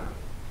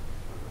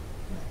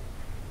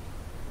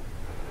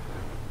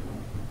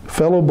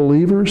 Fellow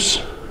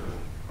believers,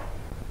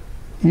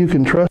 you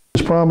can trust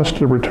His promise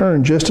to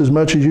return just as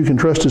much as you can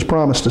trust His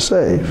promise to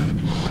save.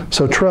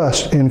 So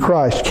trust in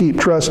Christ. Keep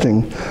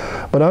trusting.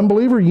 But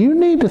unbeliever, you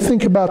need to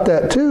think about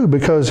that too,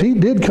 because He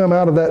did come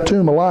out of that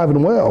tomb alive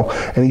and well.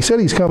 And He said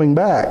He's coming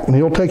back, and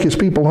He'll take His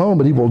people home,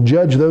 but He will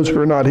judge those who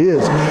are not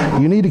His.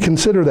 You need to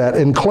consider that.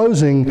 In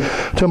closing,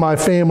 to my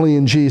family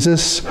in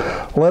Jesus,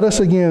 let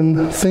us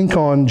again think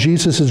on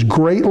Jesus'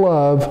 great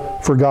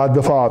love for God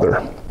the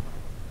Father.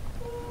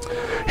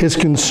 His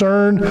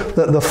concern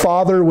that the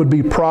Father would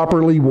be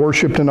properly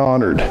worshiped and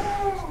honored.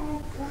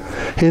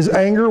 His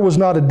anger was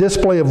not a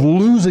display of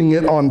losing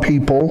it on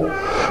people,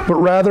 but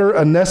rather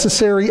a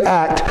necessary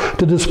act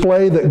to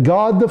display that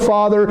God the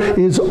Father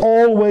is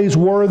always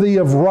worthy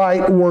of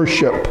right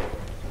worship.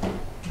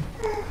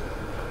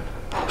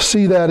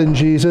 See that in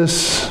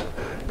Jesus,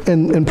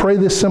 and pray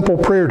this simple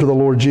prayer to the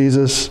Lord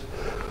Jesus.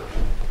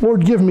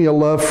 Lord, give me a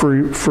love for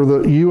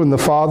you and the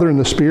Father and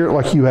the Spirit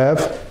like you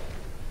have.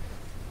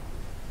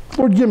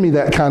 Lord, give me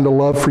that kind of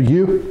love for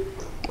you.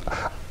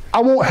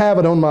 I won't have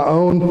it on my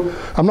own.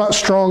 I'm not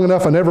strong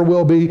enough. I never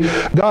will be.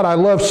 God, I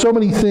love so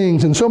many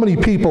things and so many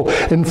people.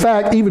 In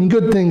fact, even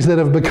good things that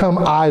have become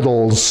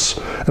idols.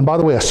 And by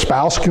the way, a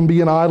spouse can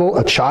be an idol.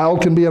 A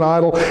child can be an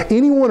idol.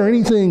 Anyone or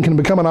anything can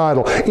become an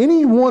idol.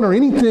 Anyone or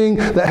anything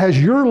that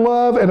has your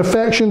love and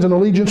affections and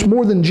allegiance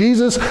more than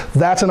Jesus,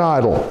 that's an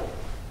idol.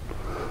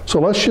 So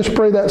let's just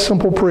pray that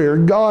simple prayer.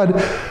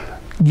 God,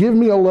 give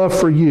me a love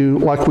for you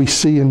like we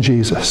see in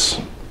Jesus.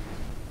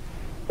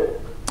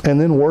 And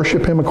then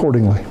worship Him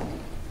accordingly.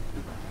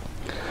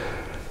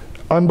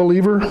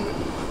 Unbeliever,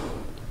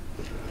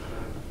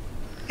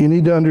 you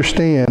need to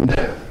understand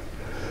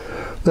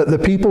that the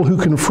people who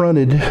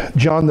confronted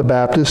John the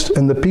Baptist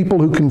and the people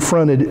who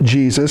confronted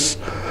Jesus,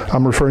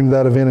 I'm referring to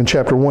that event in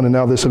chapter 1 and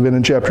now this event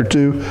in chapter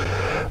 2,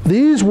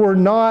 these were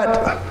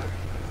not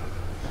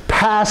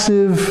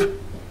passive,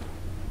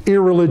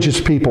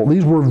 irreligious people.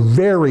 These were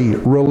very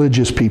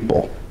religious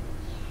people.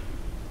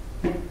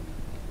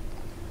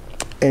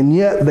 And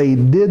yet they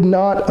did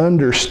not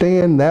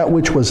understand that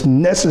which was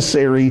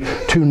necessary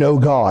to know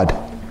God.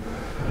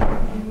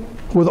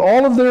 With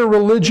all of their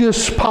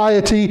religious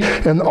piety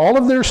and all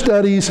of their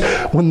studies,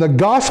 when the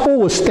gospel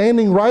was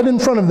standing right in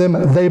front of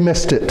them, they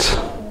missed it.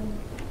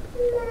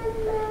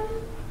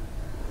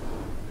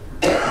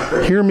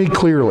 Hear me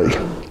clearly.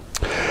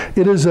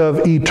 It is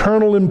of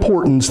eternal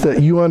importance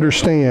that you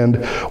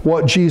understand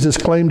what Jesus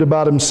claimed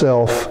about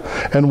Himself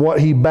and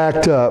what He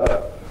backed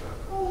up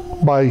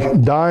by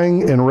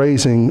dying and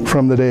raising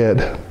from the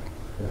dead.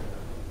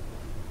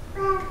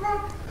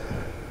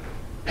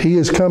 He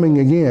is coming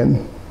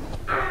again.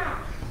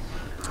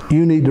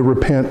 You need to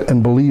repent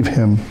and believe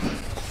Him,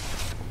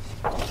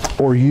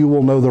 or you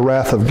will know the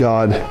wrath of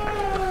God,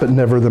 but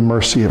never the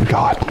mercy of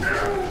God.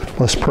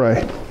 Let's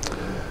pray.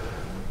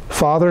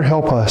 Father,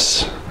 help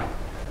us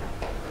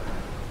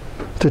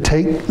to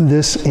take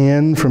this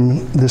in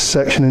from this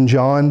section in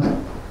John.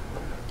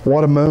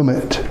 What a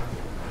moment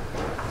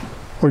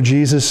where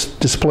Jesus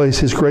displays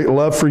His great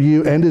love for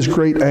you and His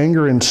great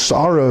anger and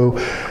sorrow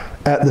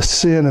at the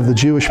sin of the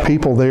Jewish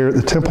people there at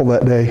the temple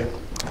that day.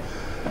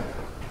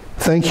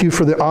 Thank you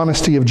for the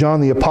honesty of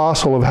John the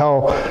Apostle, of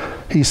how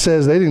he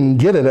says they didn't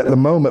get it at the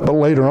moment, but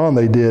later on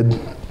they did.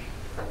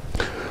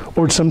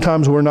 Lord,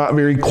 sometimes we're not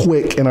very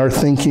quick in our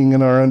thinking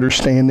and our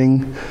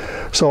understanding.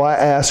 So I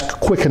ask,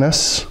 quicken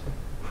us.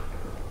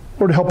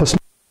 Lord, help us.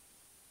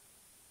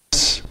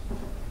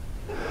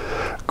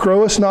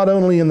 Grow us not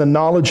only in the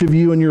knowledge of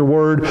you and your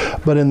word,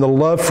 but in the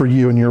love for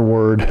you and your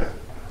word.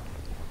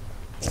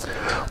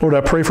 Lord,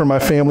 I pray for my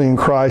family in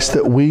Christ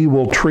that we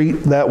will treat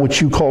that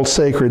which you call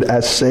sacred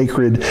as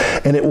sacred,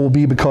 and it will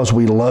be because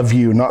we love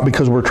you, not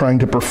because we're trying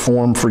to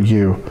perform for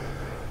you.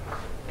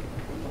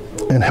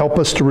 And help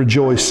us to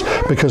rejoice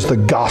because the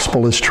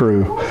gospel is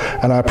true.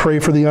 And I pray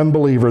for the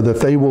unbeliever that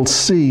they will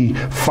see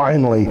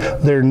finally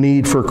their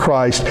need for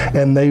Christ,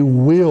 and they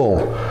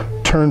will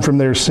turn from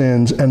their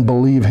sins and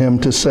believe Him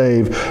to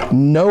save,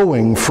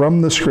 knowing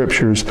from the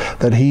Scriptures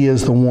that He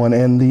is the one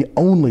and the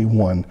only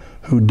one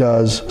who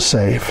does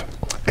save.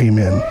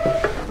 Amen.